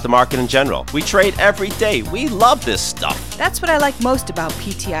talk about the market in general. We trade every day. We love this stuff. That's what I like most about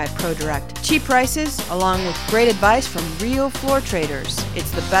PTI Pro Direct. Cheap prices, along with great advice from real floor traders. It's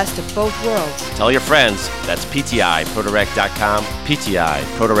the best of both worlds. Tell your friends. That's PTIProdirect.com,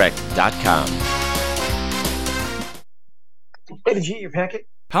 PTIProdirect.com. Hey, did you eat your pancake?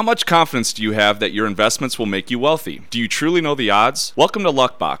 How much confidence do you have that your investments will make you wealthy? Do you truly know the odds? Welcome to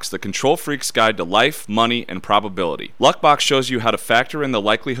Luckbox, the control freak's guide to life, money, and probability. Luckbox shows you how to factor in the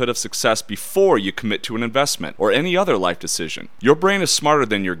likelihood of success before you commit to an investment or any other life decision. Your brain is smarter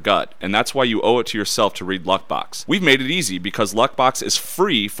than your gut, and that's why you owe it to yourself to read Luckbox. We've made it easy because Luckbox is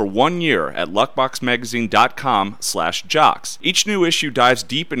free for 1 year at luckboxmagazine.com/jocks. Each new issue dives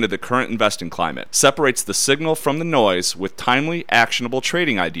deep into the current investing climate, separates the signal from the noise with timely, actionable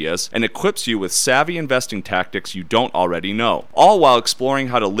trading ideas, and equips you with savvy investing tactics you don't already know, all while exploring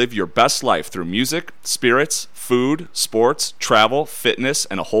how to live your best life through music, spirits, food, sports, travel, fitness,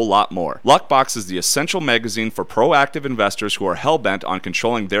 and a whole lot more. Luckbox is the essential magazine for proactive investors who are hell-bent on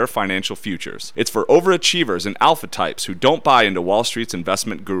controlling their financial futures. It's for overachievers and alpha types who don't buy into Wall Street's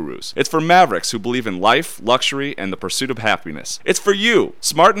investment gurus. It's for mavericks who believe in life, luxury, and the pursuit of happiness. It's for you.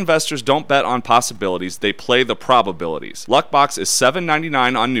 Smart investors don't bet on possibilities, they play the probabilities. Luckbox is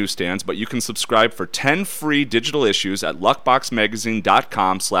 $7.99 on newsstands, but you can subscribe for 10 free digital issues at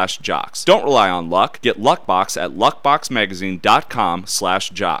luckboxmagazine.com/jocks. Don't rely on luck. Get Luckbox at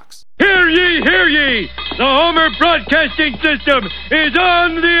luckboxmagazine.com/jocks. Hear ye, hear ye! The Homer Broadcasting System is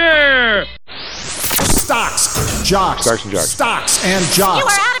on the air! Stocks, jocks, Stocks and jocks. Stocks and jocks. You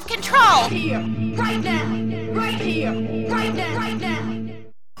are out of control. Here, right now, right here, right now, right now.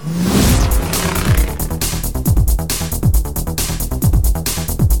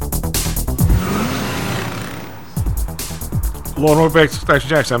 Hello and welcome back to Stocks and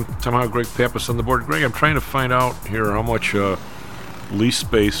Jocks. I'm somehow Greg Pappas on the board. Greg, I'm trying to find out here how much lease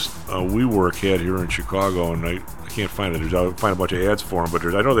space WeWork had here in Chicago, and I can't find it. I'll find a bunch of ads for them, but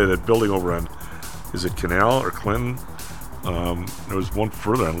I know they had that building over on, is it Canal or Clinton? There was one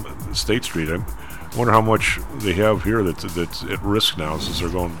further on State Street. I wonder how much they have here that's at risk now since they're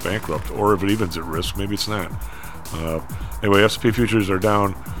going bankrupt, or if it even's at risk. Maybe it's not. Anyway, S&P futures are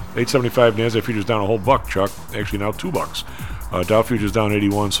down 875. NASDAQ futures down a whole buck, Chuck. Actually, now $2. Dow futures down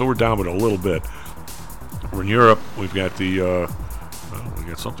 81, so we're down but a little bit. We're in Europe. We've got we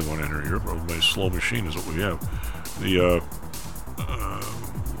got something going on here in Europe. A nice slow machine is what we have.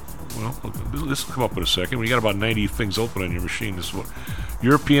 This will come up in a second. We got about 90 things open on your machine. This is what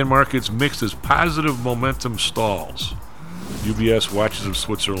European markets mixed as positive momentum stalls. UBS watches of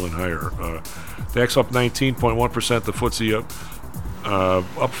Switzerland higher. DAX up 19.1%. The FTSE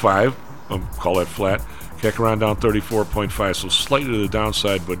up 5. Call that flat. CAC down 34.5. So slightly to the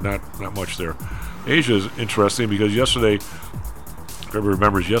downside, but not much there. Asia is interesting because yesterday, if everybody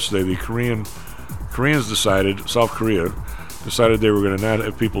remembers, yesterday the Koreans decided, South Korea decided they were going to not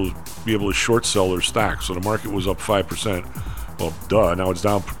have people be able to short sell their stocks. So the market was up 5%. Well, duh. Now it's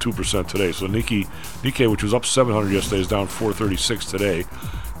down 2% today. So Nikkei, which was up 700 yesterday, is down 436 today.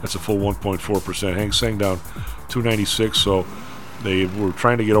 That's a full 1.4%. Hang Seng down 296. So they were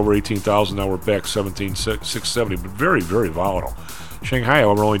trying to get over 18,000. Now we're back 17,670. But very, very volatile. Shanghai,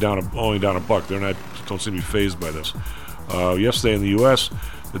 we're only down a buck. Don't seem to be phased by this. Yesterday in the U.S.,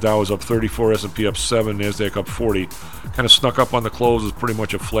 the Dow was up 34, S&P up 7, NASDAQ up 40. Kind of snuck up on the close. It was pretty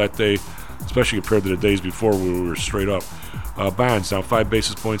much a flat day, especially compared to the days before where we were straight up. Bonds down 5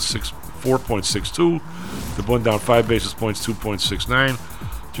 basis points, 4.62. The Bund down 5 basis points, 2.69.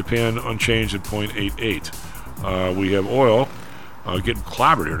 Japan unchanged at 0.88. We have oil getting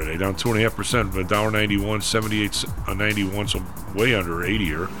clobbered here today, down 2.5%, but $1.91, 78.91, so way under 80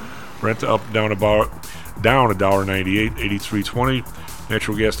 here. Brent up down $1.98, 83.20.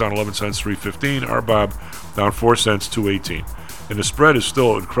 Natural gas down 11 cents, 3.15. RBOB down 4 cents, 2.18. And the spread is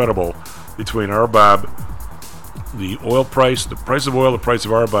still incredible between RBOB, the oil price, the price of oil, the price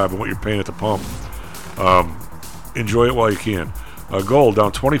of RBOB, and what you're paying at the pump. Enjoy it while you can. Gold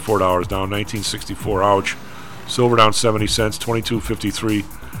down $24, down 19.64. Ouch. Silver down 70 cents,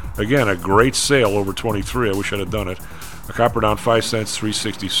 22.53. Again, a great sale over 23. I wish I'd have done it. A copper down 5 cents,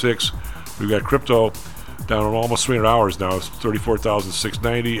 3.66. We've got crypto down almost 300 hours now. It's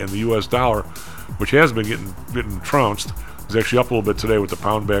 34,690, and the U.S. dollar, which has been getting trounced, is actually up a little bit today with the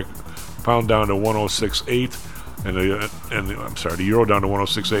pound down to 106.8, and the euro down to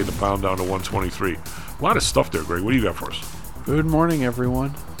 106.8, the pound down to 123. A lot of stuff there, Greg. What do you got for us? Good morning,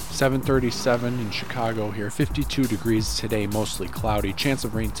 everyone. 7:37 in Chicago here. 52 degrees today, mostly cloudy. Chance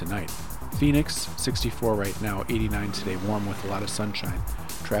of rain tonight. Phoenix, 64 right now. 89 today, warm with a lot of sunshine.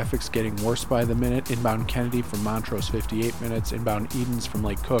 Traffic's getting worse by the minute. Inbound Kennedy from Montrose, 58 minutes. Inbound Edens from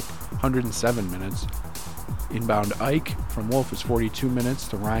Lake Cook, 107 minutes. Inbound Ike from Wolf is 42 minutes.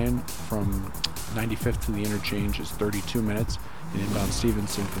 The Ryan from 95th to the interchange is 32 minutes. And inbound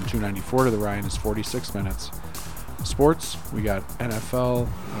Stevenson from 294 to the Ryan is 46 minutes. Sports, we got NFL.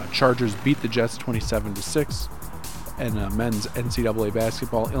 Chargers beat the Jets 27-6. And men's NCAA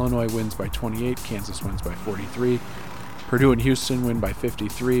basketball, Illinois wins by 28. Kansas wins by 43. Purdue and Houston win by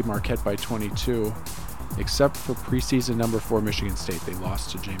 53. Marquette by 22. Except for preseason number 4 Michigan State. They lost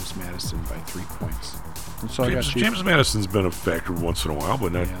to James Madison by 3 points. And so James Madison's been a factor once in a while,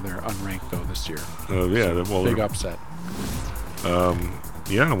 but not. Yeah, they're unranked though this year. Big upset.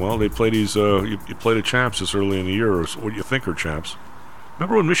 Yeah, well, they play these. You play the champs this early in the year, or what you think are champs.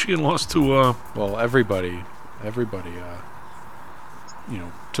 Remember when Michigan lost to? Well, everybody,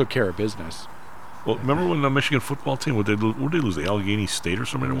 took care of business. Well, remember when the Michigan football team would they lose to Allegheny State or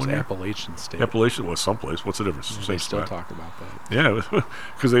something? Appalachian State. Appalachian was someplace. What's the difference? Yeah, they still talk about that. Yeah,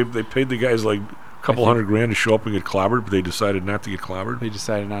 because they paid the guys like a couple $100,000 to show up and get clobbered, but they decided not to get clobbered. They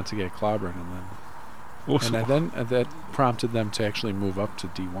decided not to get clobbered, and that prompted them to actually move up to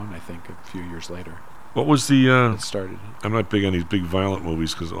D1, I think, a few years later. What was the... it started. I'm not big on these big violent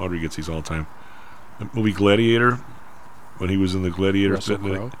movies because Audrey gets these all the time. The movie Gladiator, when he was in the Gladiator Russell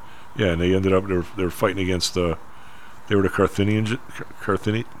Crowe? Yeah, and they ended up... They were fighting against... they were the Carthaginian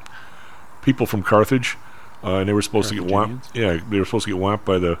people from Carthage, and they were supposed to get whomped. Yeah, they were supposed to get whomped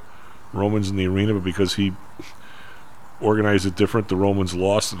by the Romans in the arena, but because he organized it different, the Romans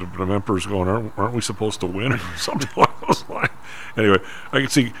lost, and the emperor's going, aren't we supposed to win? Something along those lines. Anyway, I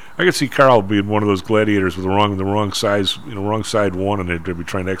could see Carl being one of those gladiators with the wrong size, wrong side one, and they'd be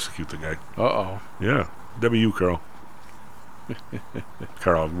trying to execute the guy. Uh-oh. Yeah. W, Carl.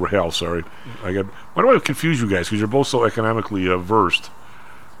 Hal, sorry. Why do I confuse you guys? Because you're both so economically versed.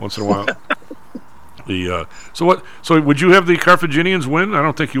 Once in a while. So would you have the Carthaginians win? I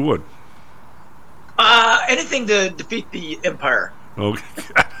don't think you would. Anything to defeat the Empire. Okay.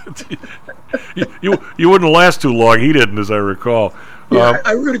 you wouldn't last too long. He didn't, as I recall. Yeah,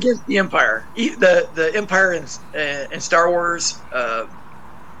 I root against the Empire. The Empire in Star Wars, and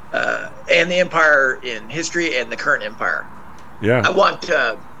the Empire in history, and the current Empire. Yeah. I want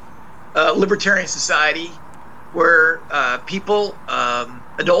a libertarian society where people,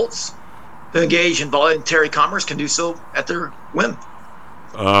 adults, who engage in voluntary commerce can do so at their whim.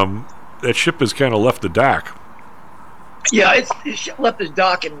 That ship has kind of left the dock. Yeah, it's left the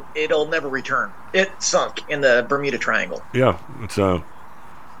dock and it'll never return. It sunk in the Bermuda Triangle. Yeah, it's well,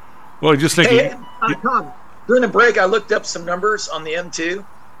 I just think. Hey, Tom, during the break, I looked up some numbers on the M2.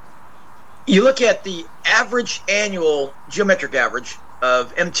 You look at the average annual geometric average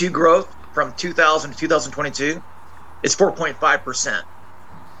of M2 growth from 2000 to 2022. It's 4.5%.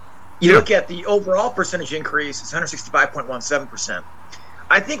 You look at the overall percentage increase, it's 165.17%.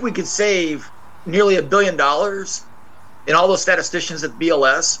 I think we could save nearly $1 billion in all those statisticians at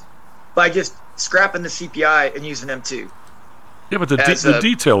BLS by just scrapping the CPI and using M2. Yeah, but the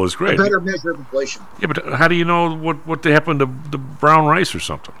detail is great. A better measure of inflation. Yeah, but how do you know what happened to the brown rice or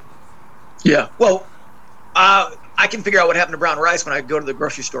something? Yeah, well, I can figure out what happened to brown rice when I go to the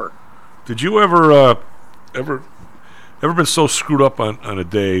grocery store. Did you ever been so screwed up on a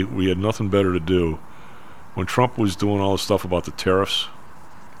day we had nothing better to do when Trump was doing all the stuff about the tariffs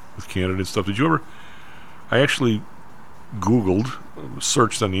with Canada and stuff? Did you ever? I actually Googled,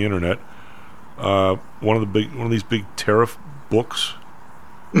 searched on the internet, one of these big tariff books.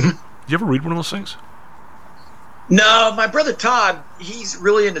 Mm-hmm. Did you ever read one of those things? No, my brother Todd, he's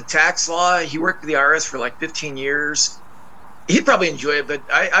really into tax law. He worked with the IRS for like 15 years. He'd probably enjoy it, but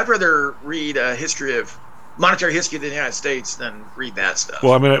I'd rather read a history of monetary history of the United States than read that stuff.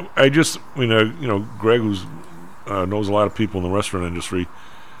 Well, I mean, Greg, who's knows a lot of people in the restaurant industry,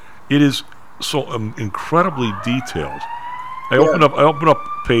 it is so incredibly detailed. I opened up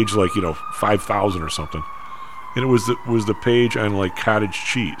page like 5,000 or something, and it was the page on like cottage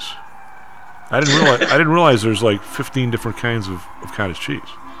cheese. I didn't realize there's like 15 different kinds of cottage cheese.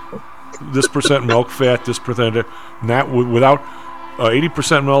 this percent milk fat, this percent, not without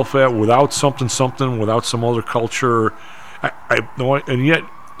 80% milk fat, without something, without some other culture. I know, and yet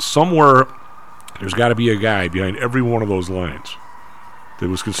somewhere there's got to be a guy behind every one of those lines that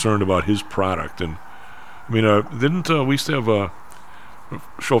was concerned about his product. And I mean, didn't we used to have a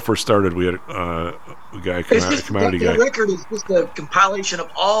show first started? We had a guy, a commodity guy. The record is just a compilation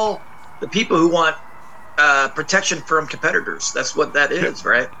of all the people who want protection from competitors. That's what that is,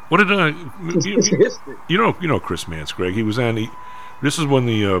 right? What did you know Chris Mance, Greg? He was on. This is when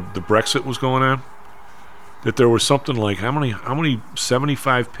the Brexit was going on. That there was something like how many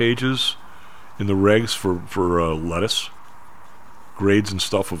 75 pages in the regs for lettuce, grades and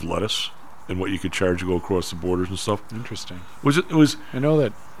stuff of lettuce, and what you could charge to go across the borders and stuff. Interesting. It was. I know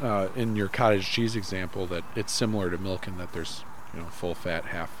that in your cottage cheese example that it's similar to milk in that there's full fat,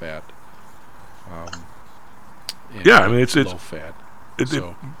 half fat. Yeah, I mean it's low fat.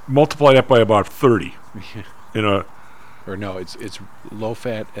 So multiply that by about 30. Or no, it's low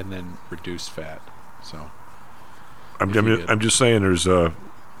fat and then reduced fat. So. I'm just saying there's 4%.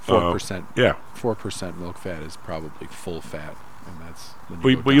 4% milk fat is probably full fat, and that's.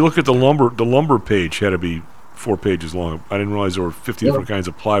 But you look at the lumber. The lumber page had to be 4 pages long. I didn't realize there were 50 different kinds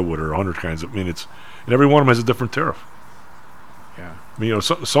of plywood or 100 kinds of. I mean, and every one of them has a different tariff. Yeah. I mean,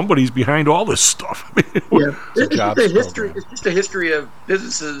 somebody's behind all this stuff. I mean, It's just a history of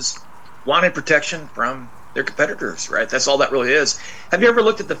businesses wanting protection from their competitors, right? That's all that really is. Have you ever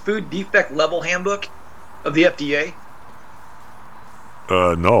looked at the food defect level handbook of the FDA?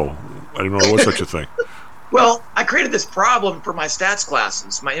 No, I didn't know there was such a thing. Well, I created this problem for my stats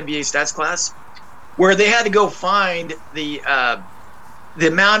classes, my MBA stats class, where they had to go find the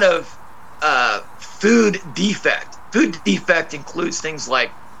amount of food defect. Food defect includes things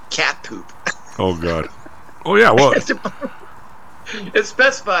like cat poop. Oh God. Oh yeah. Well, it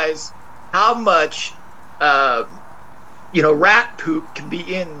specifies how much rat poop can be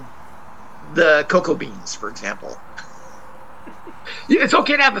in the cocoa beans, for example. It's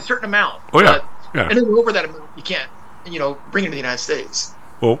okay to have a certain amount. Oh yeah, yeah. And then over that amount, you can't, bring it to the United States.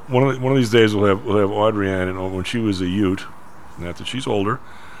 Well, one of these days we'll have Audrey on, and when she was a Ute, not that she's older,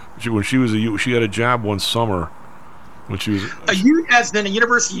 when she was a Ute, she had a job one summer when she was a Ute, as in a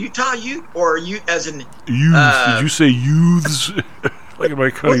University of Utah Ute, or a Ute as in youths. Did you say youths? Like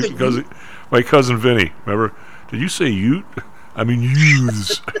my cousin Vinny. Remember? Did you say Ute? I mean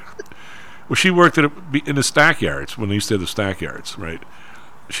youths. Well, she worked in the stockyards when they used to have the stockyards, right?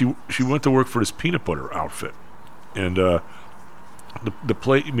 She went to work for this peanut butter outfit, and the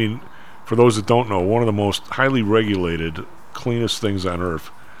plate. I mean, for those that don't know, one of the most highly regulated, cleanest things on earth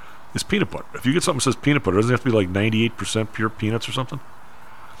is peanut butter. If you get something that says peanut butter, it doesn't have to be like 98% pure peanuts or something.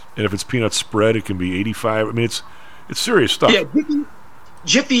 And if it's peanut spread, it can be 85. I mean, it's serious stuff. Yeah,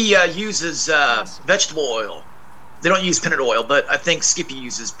 Jiffy uses vegetable oil. They don't use peanut oil, but I think Skippy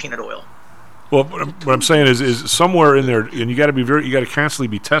uses peanut oil. Well, what I'm saying is somewhere in there, and you got to constantly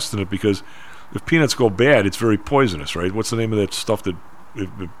be testing it, because if peanuts go bad, it's very poisonous, right? What's the name of that stuff that?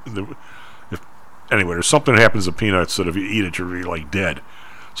 Anyway, there's something that happens to peanuts that if you eat it, you're like dead.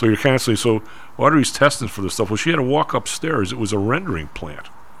 So you're constantly. So Audrey's testing for this stuff. Well, she had to walk upstairs. It was a rendering plant.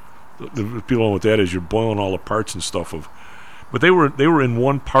 The people know what that is. You're boiling all the parts and stuff of. But they were in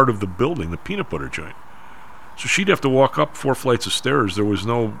one part of the building, the peanut butter joint. So she'd have to walk up 4 flights of stairs. There was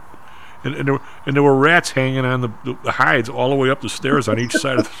no. And there were rats hanging on the hides all the way up the stairs on each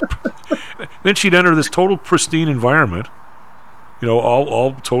side of the. Then she'd enter this total pristine environment,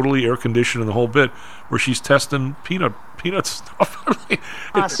 all totally air conditioned and the whole bit, where she's testing peanut stuff.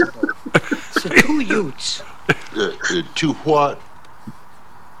 Possible. So 2 Utes. 2 what?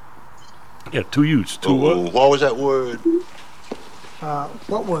 Yeah, 2 Utes. 2 what? What was that word?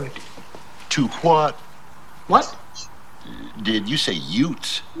 What word? 2 what? What? Did you say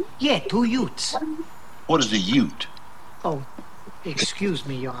Utes? Yeah, 2 Utes. What is a Ute? Oh, excuse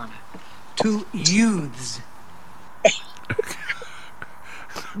me, Your Honor. 2 youths.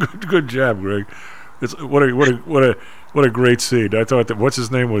 Good job, Greg. It's what a great scene. I thought that what's his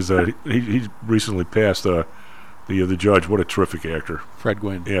name was he recently passed the judge. What a terrific actor. Fred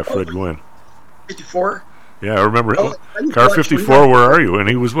Gwynn. Yeah, Fred Gwynn. 54. Yeah, I remember. Car 54. Where are you? And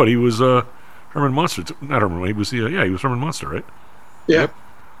he was what? He was Herman Munster. Not Herman. He was he was Herman Munster, right? Yeah.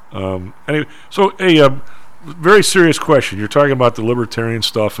 Anyway, so a very serious question. You're talking about the libertarian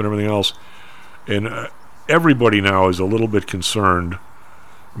stuff and everything else, and everybody now is a little bit concerned.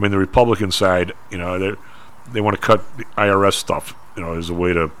 I mean, the Republican side, they want to cut the IRS stuff, as a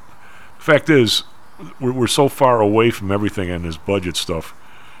way to. The fact is, we're so far away from everything on this budget stuff,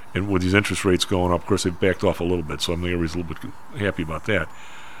 and with these interest rates going up, of course they've backed off a little bit. So I think everybody's a little bit happy about that.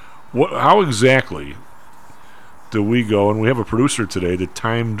 How exactly do we go? And we have a producer today that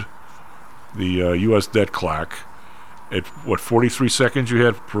timed the U.S. debt clock at 43 seconds you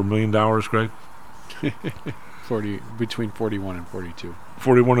had per $1 million, Greg? 40 between 41 and 42.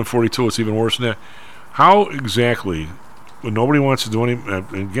 41 and 42. It's even worse than that. How exactly? When nobody wants to do any.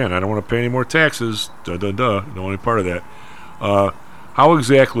 Again, I don't want to pay any more taxes. Don't want any part of that. How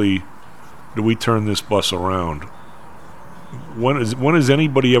exactly do we turn this bus around? When has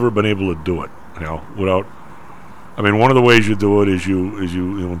anybody ever been able to do it? Without. I mean, one of the ways you do it is you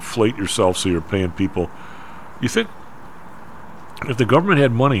inflate yourself so you're paying people. You think if the government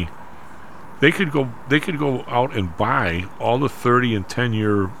had money, they could go out and buy all the 30 and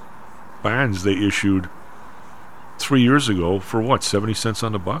 10-year bonds they issued 3 years ago for what, 70 cents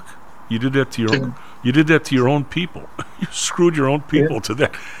on the buck? You did that to your own. You did that to your own people. You screwed your own people to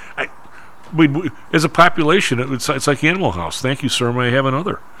that. As a population, it's like Animal House. Thank you, sir. May I have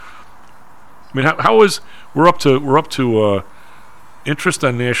another? I mean, how is we're up to interest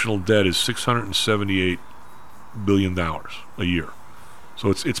on national debt is $678 billion a year. So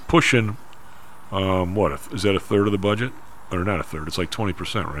it's pushing. What is that? A third of the budget, or not a third? It's like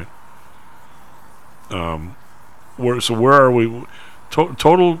 20%, right? Where are we?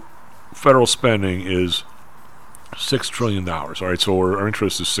 Total federal spending is $6 trillion. All right, so our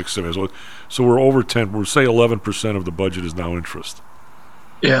interest is 6.7. So we're over 10. We'll say 11% of the budget is now interest.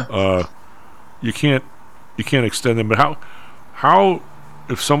 Yeah. You can't extend them. But how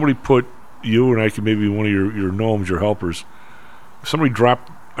if somebody put you and I could maybe one of your gnomes, your helpers, if somebody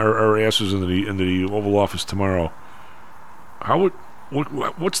dropped our asses into the Oval Office tomorrow,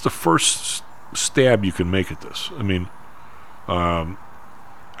 what's the first stab you can make at this? I mean,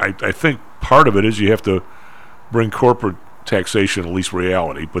 I think part of it is you have to bring corporate taxation, at least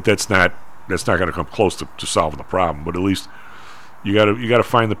reality, but that's not going to come close to solving the problem. But at least you got to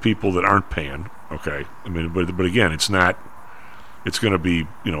find the people that aren't paying. Okay, I mean, but again, it's not. It's going to be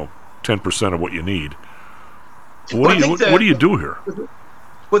 10% of what you need. What do you do here?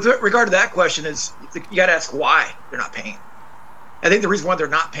 With regard to that question, is you got to ask why they're not paying. I think the reason why they're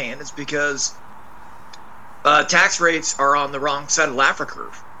not paying is because tax rates are on the wrong side of the Laffer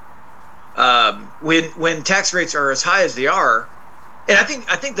curve. When tax rates are as high as they are, and I think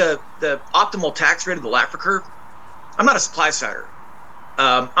the optimal tax rate of the Laffer curve. I'm not a supply sider.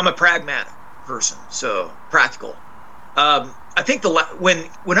 I'm a pragmatic person, so practical. I think when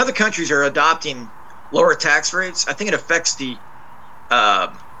other countries are adopting lower tax rates, I think it affects the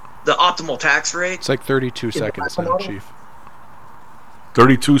optimal tax rate. It's like 32 seconds now, Chief.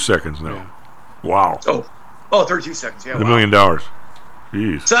 32 seconds now. Yeah. Wow. Oh, 32 seconds. Yeah. $1 million.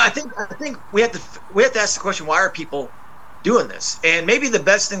 Jeez. So I think we have to ask the question: why are people doing this? And maybe the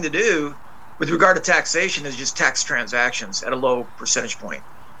best thing to do with regard to taxation is just tax transactions at a low percentage point.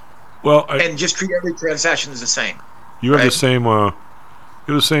 Well, and just treat every transaction as the same. You have the same. You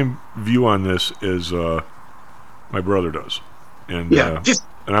have the same view on this as my brother does, and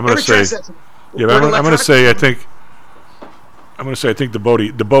and I'm going to say, I'm going to say, I think the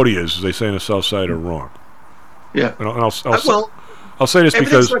Bodie is, as they say in the South Side, are wrong. Yeah. And I'll say this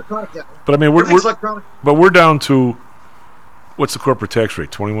because, but I mean, we're down to what's the corporate tax rate?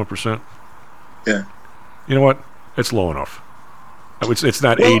 21%. Yeah. You know what? It's low enough. It's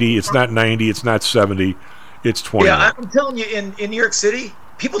not 80. It's not 90. It's not 70. It's 20. Yeah, I'm telling you, in New York City,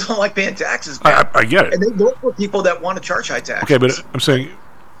 people don't like paying taxes. I get it. And they vote for people that want to charge high taxes. Okay, but I'm saying,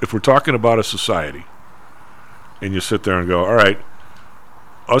 if we're talking about a society, and you sit there and go, all right,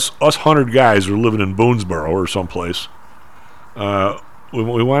 us 100 guys are living in Boonesboro or someplace. We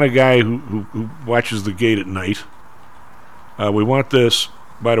want a guy who watches the gate at night. We want this.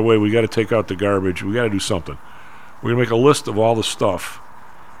 By the way, we got to take out the garbage. We got to do something. We're going to make a list of all the stuff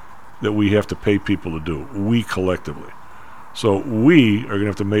that we have to pay people to do. We collectively. So we are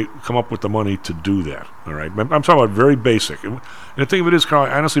going to have to come up with the money to do that. All right. I'm talking about very basic. And the thing of it is, Carl,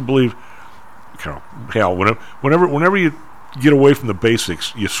 I honestly believe, Hal, whenever you get away from the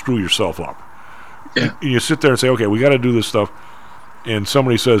basics, you screw yourself up. Yeah. You sit there and say, okay, we got to do this stuff. And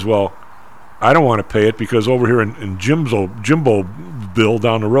somebody says, well, I don't want to pay it because over here in Jimbo Bill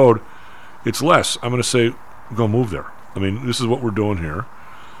down the road, it's less. I'm going to say, go move there. I mean, this is what we're doing here.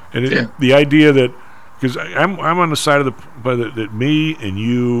 And the idea that, because I'm on the side of that me and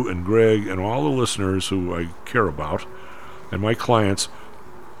you and Greg and all the listeners who I care about and my clients,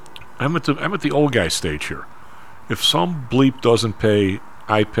 I'm at the old guy stage here. If some bleep doesn't pay,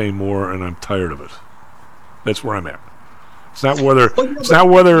 I pay more, and I'm tired of it. That's where I'm at. It's not whether. It's not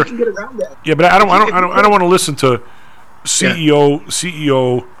whether. You can get around that. Yeah, but I don't want to listen to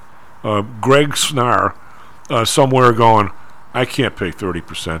CEO Greg Snar somewhere going, I can't pay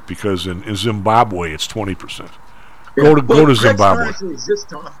 30% because in Zimbabwe it's 20%. Go to Zimbabwe. You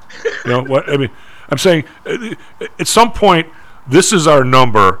know what I mean? I'm saying at some point this is our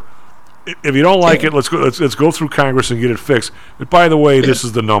number. If you don't like it, let's go through Congress and get it fixed. But by the way, this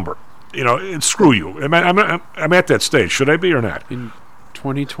is the number. You know, and screw you. I'm at that stage. Should I be or not? In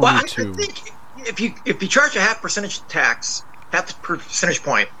 2022. Well, I think if you charge a half percentage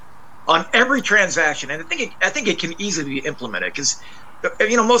point on every transaction, and I think it can easily be implemented because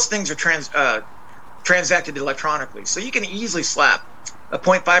most things are transacted electronically, so you can easily slap a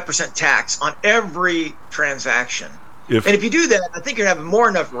 0.5% tax on every transaction. And if you do that, I think you're having more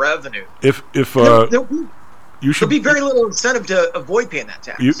enough revenue. There'll be very little incentive to avoid paying that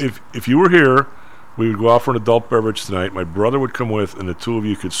tax. If you were here, we would go out for an adult beverage tonight. My brother would come with, and the two of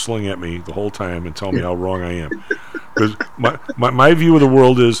you could sling at me the whole time and tell me how wrong I am. Because my view of the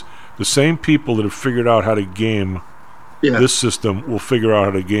world is the same people that have figured out how to game this system will figure out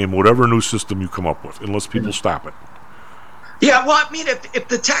how to game whatever new system you come up with, unless people stop it. Yeah, well, I mean, if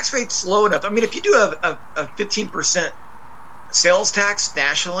the tax rate's low enough, I mean, if you do a 15% sales tax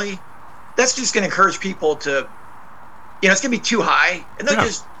nationally, that's just going to encourage people to, it's going to be too high, and they'll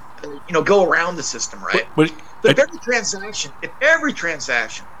just, go around the system, right? But if every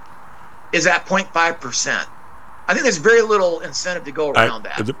transaction is at 0.5%, I think there's very little incentive to go around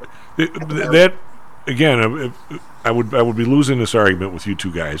that. That again, I would be losing this argument with you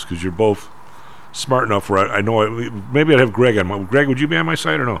two guys because you're both smart enough where I know maybe I'd have Greg on my. Greg, would you be on my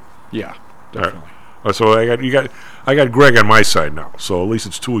side or no? Yeah, definitely. All right. So I got Greg on my side now. So at least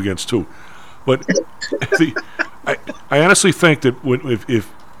it's 2 against 2. But I honestly think that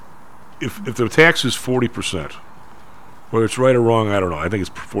if the tax is 40%, whether it's right or wrong, I don't know. I think it's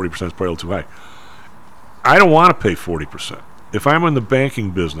 40% is probably a little too high. I don't want to pay 40%. If I'm in the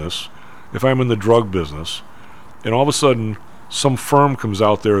banking business, if I'm in the drug business, and all of a sudden some firm comes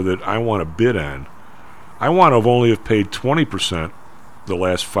out there that I want to bid on, I want to only have paid 20% the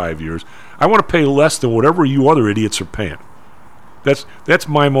last 5 years. I want to pay less than whatever you other idiots are paying. That's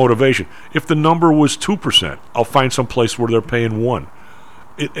my motivation. If the number was 2%, I'll find some place where they're paying 1%.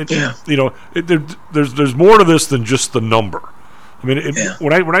 There's more to this than just the number. I mean,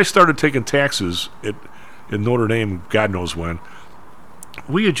 when I started taking taxes in Notre Dame, God knows when,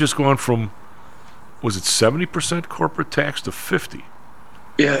 we had just gone from, was it 70% corporate tax to 50%?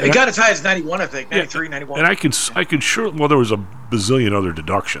 Yeah, it got as high as 91, I think, 93, 91. And I can surely, well, there was a bazillion other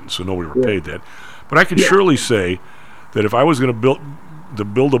deductions, so nobody ever paid that. But I can surely say that if I was going to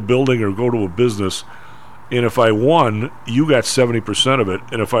build a building or go to a business, and if I won, you got 70% of it,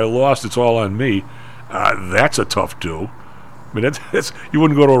 and if I lost, it's all on me. That's a tough do. I mean, that's you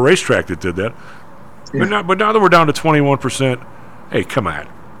wouldn't go to a racetrack that did that. Yeah. But now that we're down to 21%, hey, come on,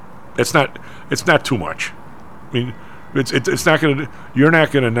 it's not too much. I mean, it's not going to. You're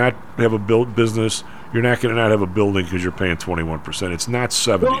not going to not have a business. You're not going to not have a building because you're paying 21%. It's not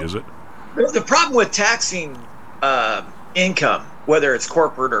 70%, is it? The problem with taxing income, whether it's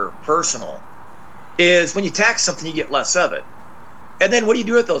corporate or personal, is when you tax something, you get less of it. And then what do you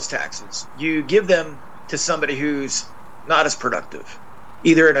do with those taxes? You give them to somebody who's not as productive,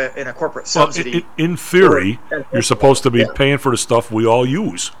 either in a corporate subsidy. Well, in theory, you're supposed to be paying for the stuff we all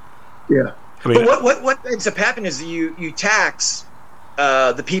use. Yeah. I mean, but what ends up happening is you tax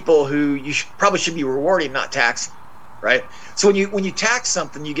the people who you probably should be rewarding, not taxing, right? So when you tax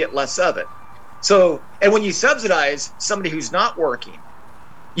something, you get less of it. So, and when you subsidize somebody who's not working,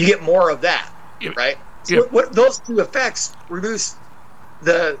 you get more of that, right? So what those two effects reduce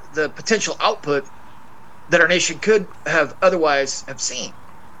the potential output that our nation could have otherwise have seen,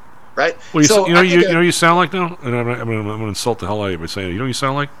 right? Well, so you sound like now, and I'm going to insult the hell out of you by saying it. You know what you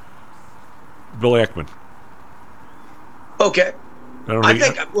sound like? Bill Ackman. Okay. I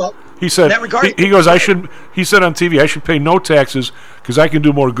think he said he goes. He said on TV, I should pay no taxes because I can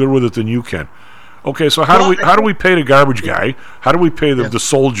do more good with it than you can. Okay, so how do we pay the garbage guy? How do we pay the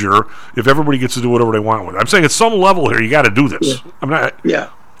soldier if everybody gets to do whatever they want with it? I'm saying at some level here, you got to do this. I'm not. Yeah.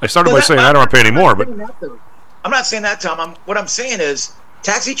 I started by saying I don't want to pay any more, but I'm not saying that, Tom. What I'm saying is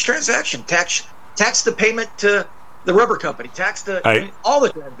tax each transaction. Tax the payment to the rubber company. Tax all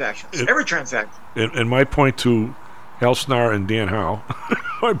the transactions, every transaction. And my point to Hal Snar and Dan Howe,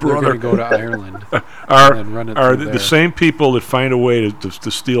 my brother, going to go to Ireland and run it are the same people that find a way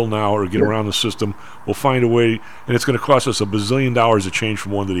to steal now or get around the system will find a way, and it's going to cost us $1 bazillion to change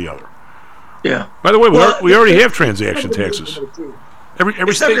from one to the other. Yeah. By the way, we already have transaction taxes.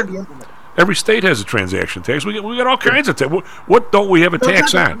 Every state has a transaction tax. We got all kinds of tax. What don't we have a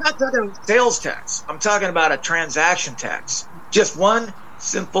tax on? I'm not talking about sales tax. I'm talking about a transaction tax. Just one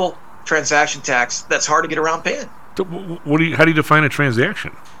simple transaction tax that's hard to get around paying. How do you define a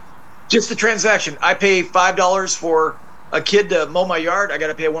transaction? Just the transaction. I pay $5 for a kid to mow my yard. I got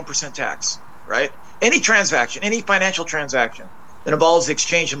to pay a 1% tax, right? Any transaction, any financial transaction that involves the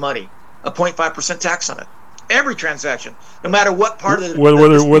exchange of money, a 0.5% tax on it. Every transaction, no matter what part of the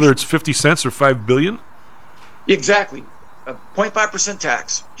whether it's 50 cents or 5 billion. Exactly, a 0.5%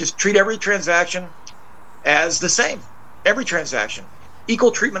 tax. Just treat every transaction as the same. Every transaction,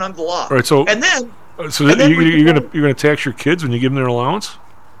 equal treatment under the law. All right. So and then you're gonna tax your kids when you give them their allowance?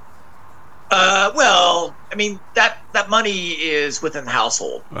 Well, I mean that money is within the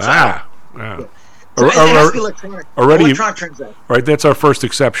household. Yeah. So it has to be electronic transaction. Right. That's our first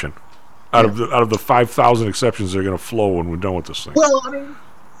exception. Out of the 5,000 exceptions that are going to flow when we're done with this thing. Well, I mean,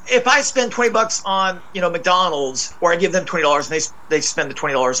 if I spend $20 on McDonald's, or I give them $20 and they spend the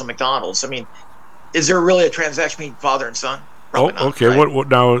 $20 on McDonald's, I mean, is there really a transaction between father and son? Probably not, okay. Right? What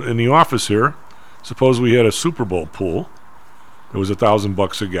now in the office here? Suppose we had a Super Bowl pool. It was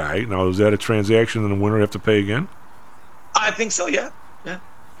 $1,000 a guy. Now is that a transaction and the winner have to pay again? I think so. Yeah.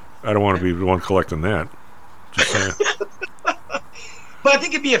 I don't want to be the one collecting that. Just saying. But I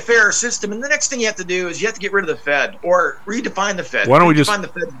think it'd be a fair system. And the next thing you have to do is you have to get rid of the Fed or redefine the Fed. Why don't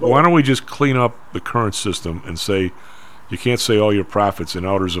we just clean up the current system and say you can't say all your profits in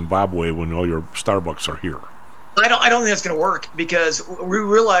outer Zimbabwe when all your Starbucks are here? I don't think that's going to work, because we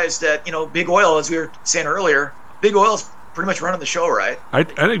realize that big oil, as we were saying earlier, big oil is pretty much running the show, right?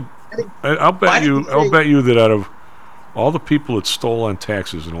 I'll bet you that out of all the people that stole on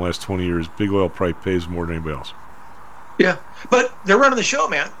taxes in the last 20 years, big oil probably pays more than anybody else. Yeah, but they're running the show,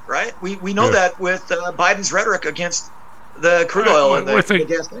 man, right? We know that with Biden's rhetoric against the crude oil and the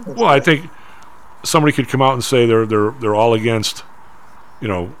gas thing. Well, I think somebody could come out and say they're all against,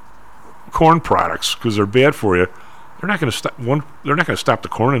 corn products because they're bad for you. They're not going to stop They're not going to stop the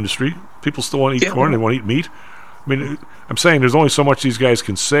corn industry. People still want to eat corn. They want to eat meat. I mean, I'm saying there's only so much these guys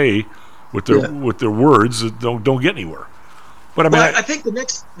can say with their words that don't get anywhere. But I mean, I think the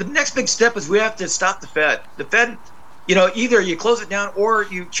next big step is we have to stop the Fed. The Fed. Either you close it down or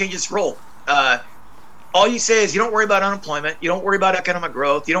you change its role. All you say is you don't worry about unemployment, you don't worry about economic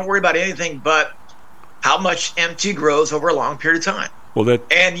growth, you don't worry about anything but how much M2 grows over a long period of time.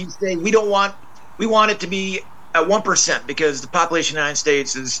 And you say we want it to be at 1% because the population of the United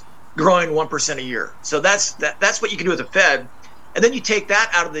States is growing 1% a year. So that's what you can do with the Fed. And then you take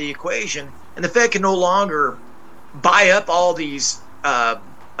that out of the equation, and the Fed can no longer buy up all these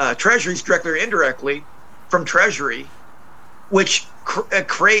treasuries directly or indirectly from Treasury, which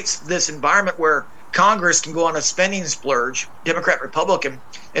creates this environment where Congress can go on a spending splurge, Democrat, Republican,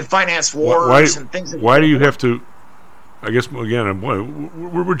 and finance wars and things. Why do you have to? I guess again,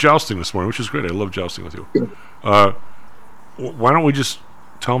 we're jousting this morning, which is great. I love jousting with you. Why don't we just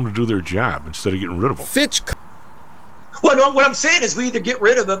tell them to do their job instead of getting rid of them? Fitch. Well, no, what I'm saying is we either get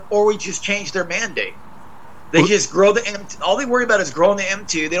rid of them or we just change their mandate. They just grow the M2. All they worry about is growing the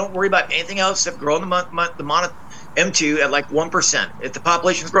M2. They don't worry about anything else except growing the M2 at like 1%. If the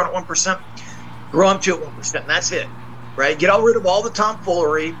population's growing at 1%, grow M2 at 1%, and that's it, right? Get rid of all the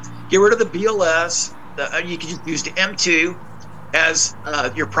tomfoolery. Get rid of the BLS. You can just use the M2 as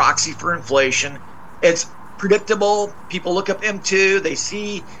your proxy for inflation. It's predictable. People look up M2. They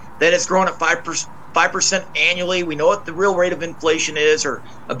see that it's growing at 5% annually. We know what the real rate of inflation is, or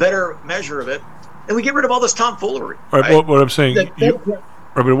a better measure of it. And we get rid of all this tomfoolery. All right, what I'm saying,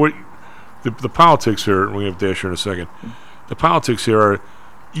 the politics here, and we have Dash here in a second, the politics here are,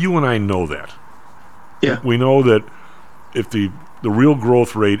 you and I know that. Yeah. We know that if the real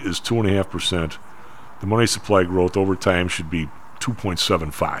growth rate is 2.5%, the money supply growth over time should be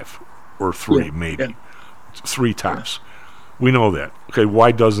 2.75 or 3, maybe. Yeah. 3 tops. Yeah. We know that. Okay,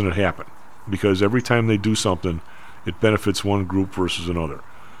 why doesn't it happen? Because every time they do something, it benefits one group versus another.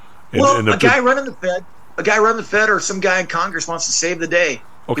 And a guy running the Fed or some guy in Congress wants to save the day.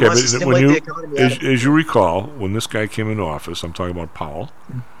 Okay, but as you recall, when this guy came into office, I'm talking about Powell,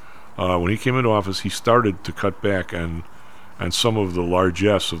 when he came into office, he started to cut back on some of the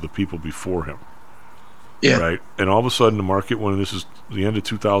largesse of the people before him. Yeah. Right? And all of a sudden, the market, when this is the end of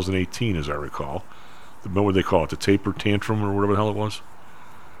 2018, as I recall, remember what they call it, the taper tantrum or whatever the hell it was?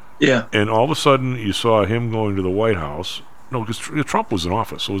 Yeah. And all of a sudden, you saw him going to the White House. No, because Trump was in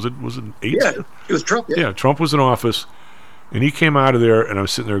office. So was it 18? Yeah, it was Trump. Yeah, Trump was in office, and he came out of there, and I'm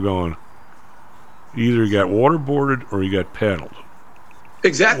sitting there going, either he got waterboarded or he got paddled.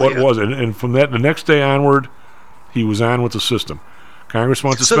 Exactly. What was it? And from that, the next day onward, he was on with the system. Congress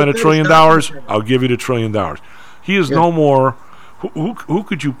wants to spend $1 trillion. I'll give you the $1 trillion. He is no more. Who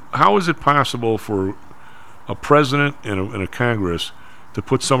could you? How is it possible for a president and a Congress to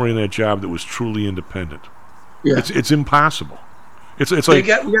put somebody in that job that was truly independent? Yeah. It's impossible. It's we like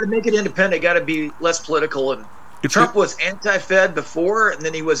got to make it independent. Got to be less political. And Trump was anti-Fed before, and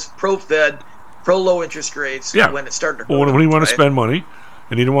then he was pro-Fed, pro-low interest rates. Yeah. When it started. Well, when he wanted to spend money,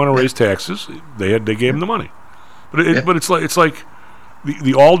 and he didn't want to raise taxes, they gave him the money. But it's like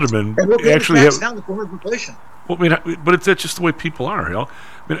the aldermen actually have down the form of inflation. Well, I mean, but that's just the way people are. You know?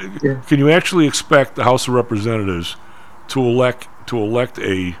 I mean, can you actually expect the House of Representatives to elect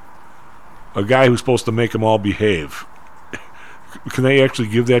a guy who's supposed to make them all behave? Can they actually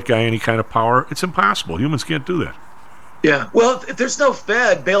give that guy any kind of power? It's impossible. Humans can't do that. Yeah. Well, if there's no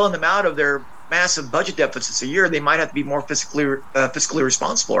Fed bailing them out of their massive budget deficits a year, they might have to be more fiscally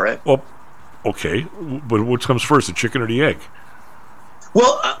responsible, right? Well, okay, but what comes first, the chicken or the egg?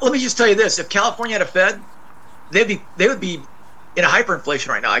 Well, let me just tell you this: if California had a Fed, they would be in a hyperinflation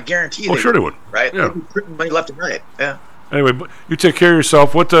right now. I guarantee you. Oh, sure they would. Right? Yeah. They'd be printing money left and right. Yeah. Anyway, but you take care of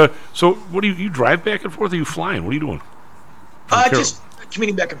yourself. So what do you drive back and forth? Or are you flying? What are you doing? Just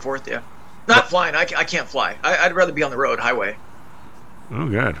commuting back and forth. Yeah. Not flying. I can't fly. I'd rather be on the road, highway. Oh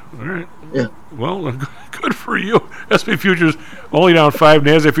God! All right. Yeah. Well, good for you. SP futures only down 5.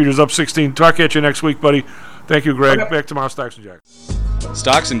 NASDAQ futures up 16. Talk at you next week, buddy. Thank you, Greg. Back tomorrow, Stocks and Jocks.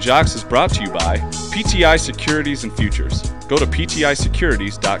 Stocks and Jocks is brought to you by PTI Securities and Futures. Go to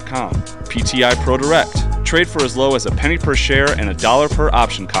PTIsecurities.com. PTI Pro Direct. Trade for as low as a penny per share and $1 per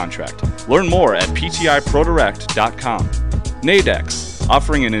option contract. Learn more at PTIProDirect.com. Nadex,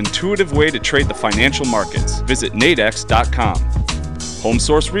 offering an intuitive way to trade the financial markets. Visit nadex.com. Home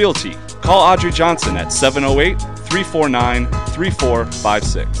Source Realty. Call Audrey Johnson at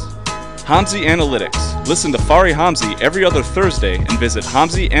 708-349-3456. Hamzy Analytics. Listen to Fari Hamzy every other Thursday and visit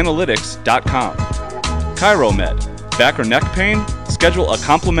HamzyAnalytics.com. ChiroMed. Back or neck pain? Schedule a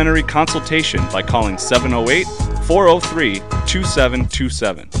complimentary consultation by calling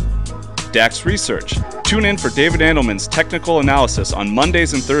 708-403-2727. DAX Research. Tune in for David Andelman's technical analysis on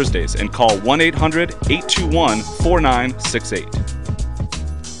Mondays and Thursdays and call 1-800-821-4968.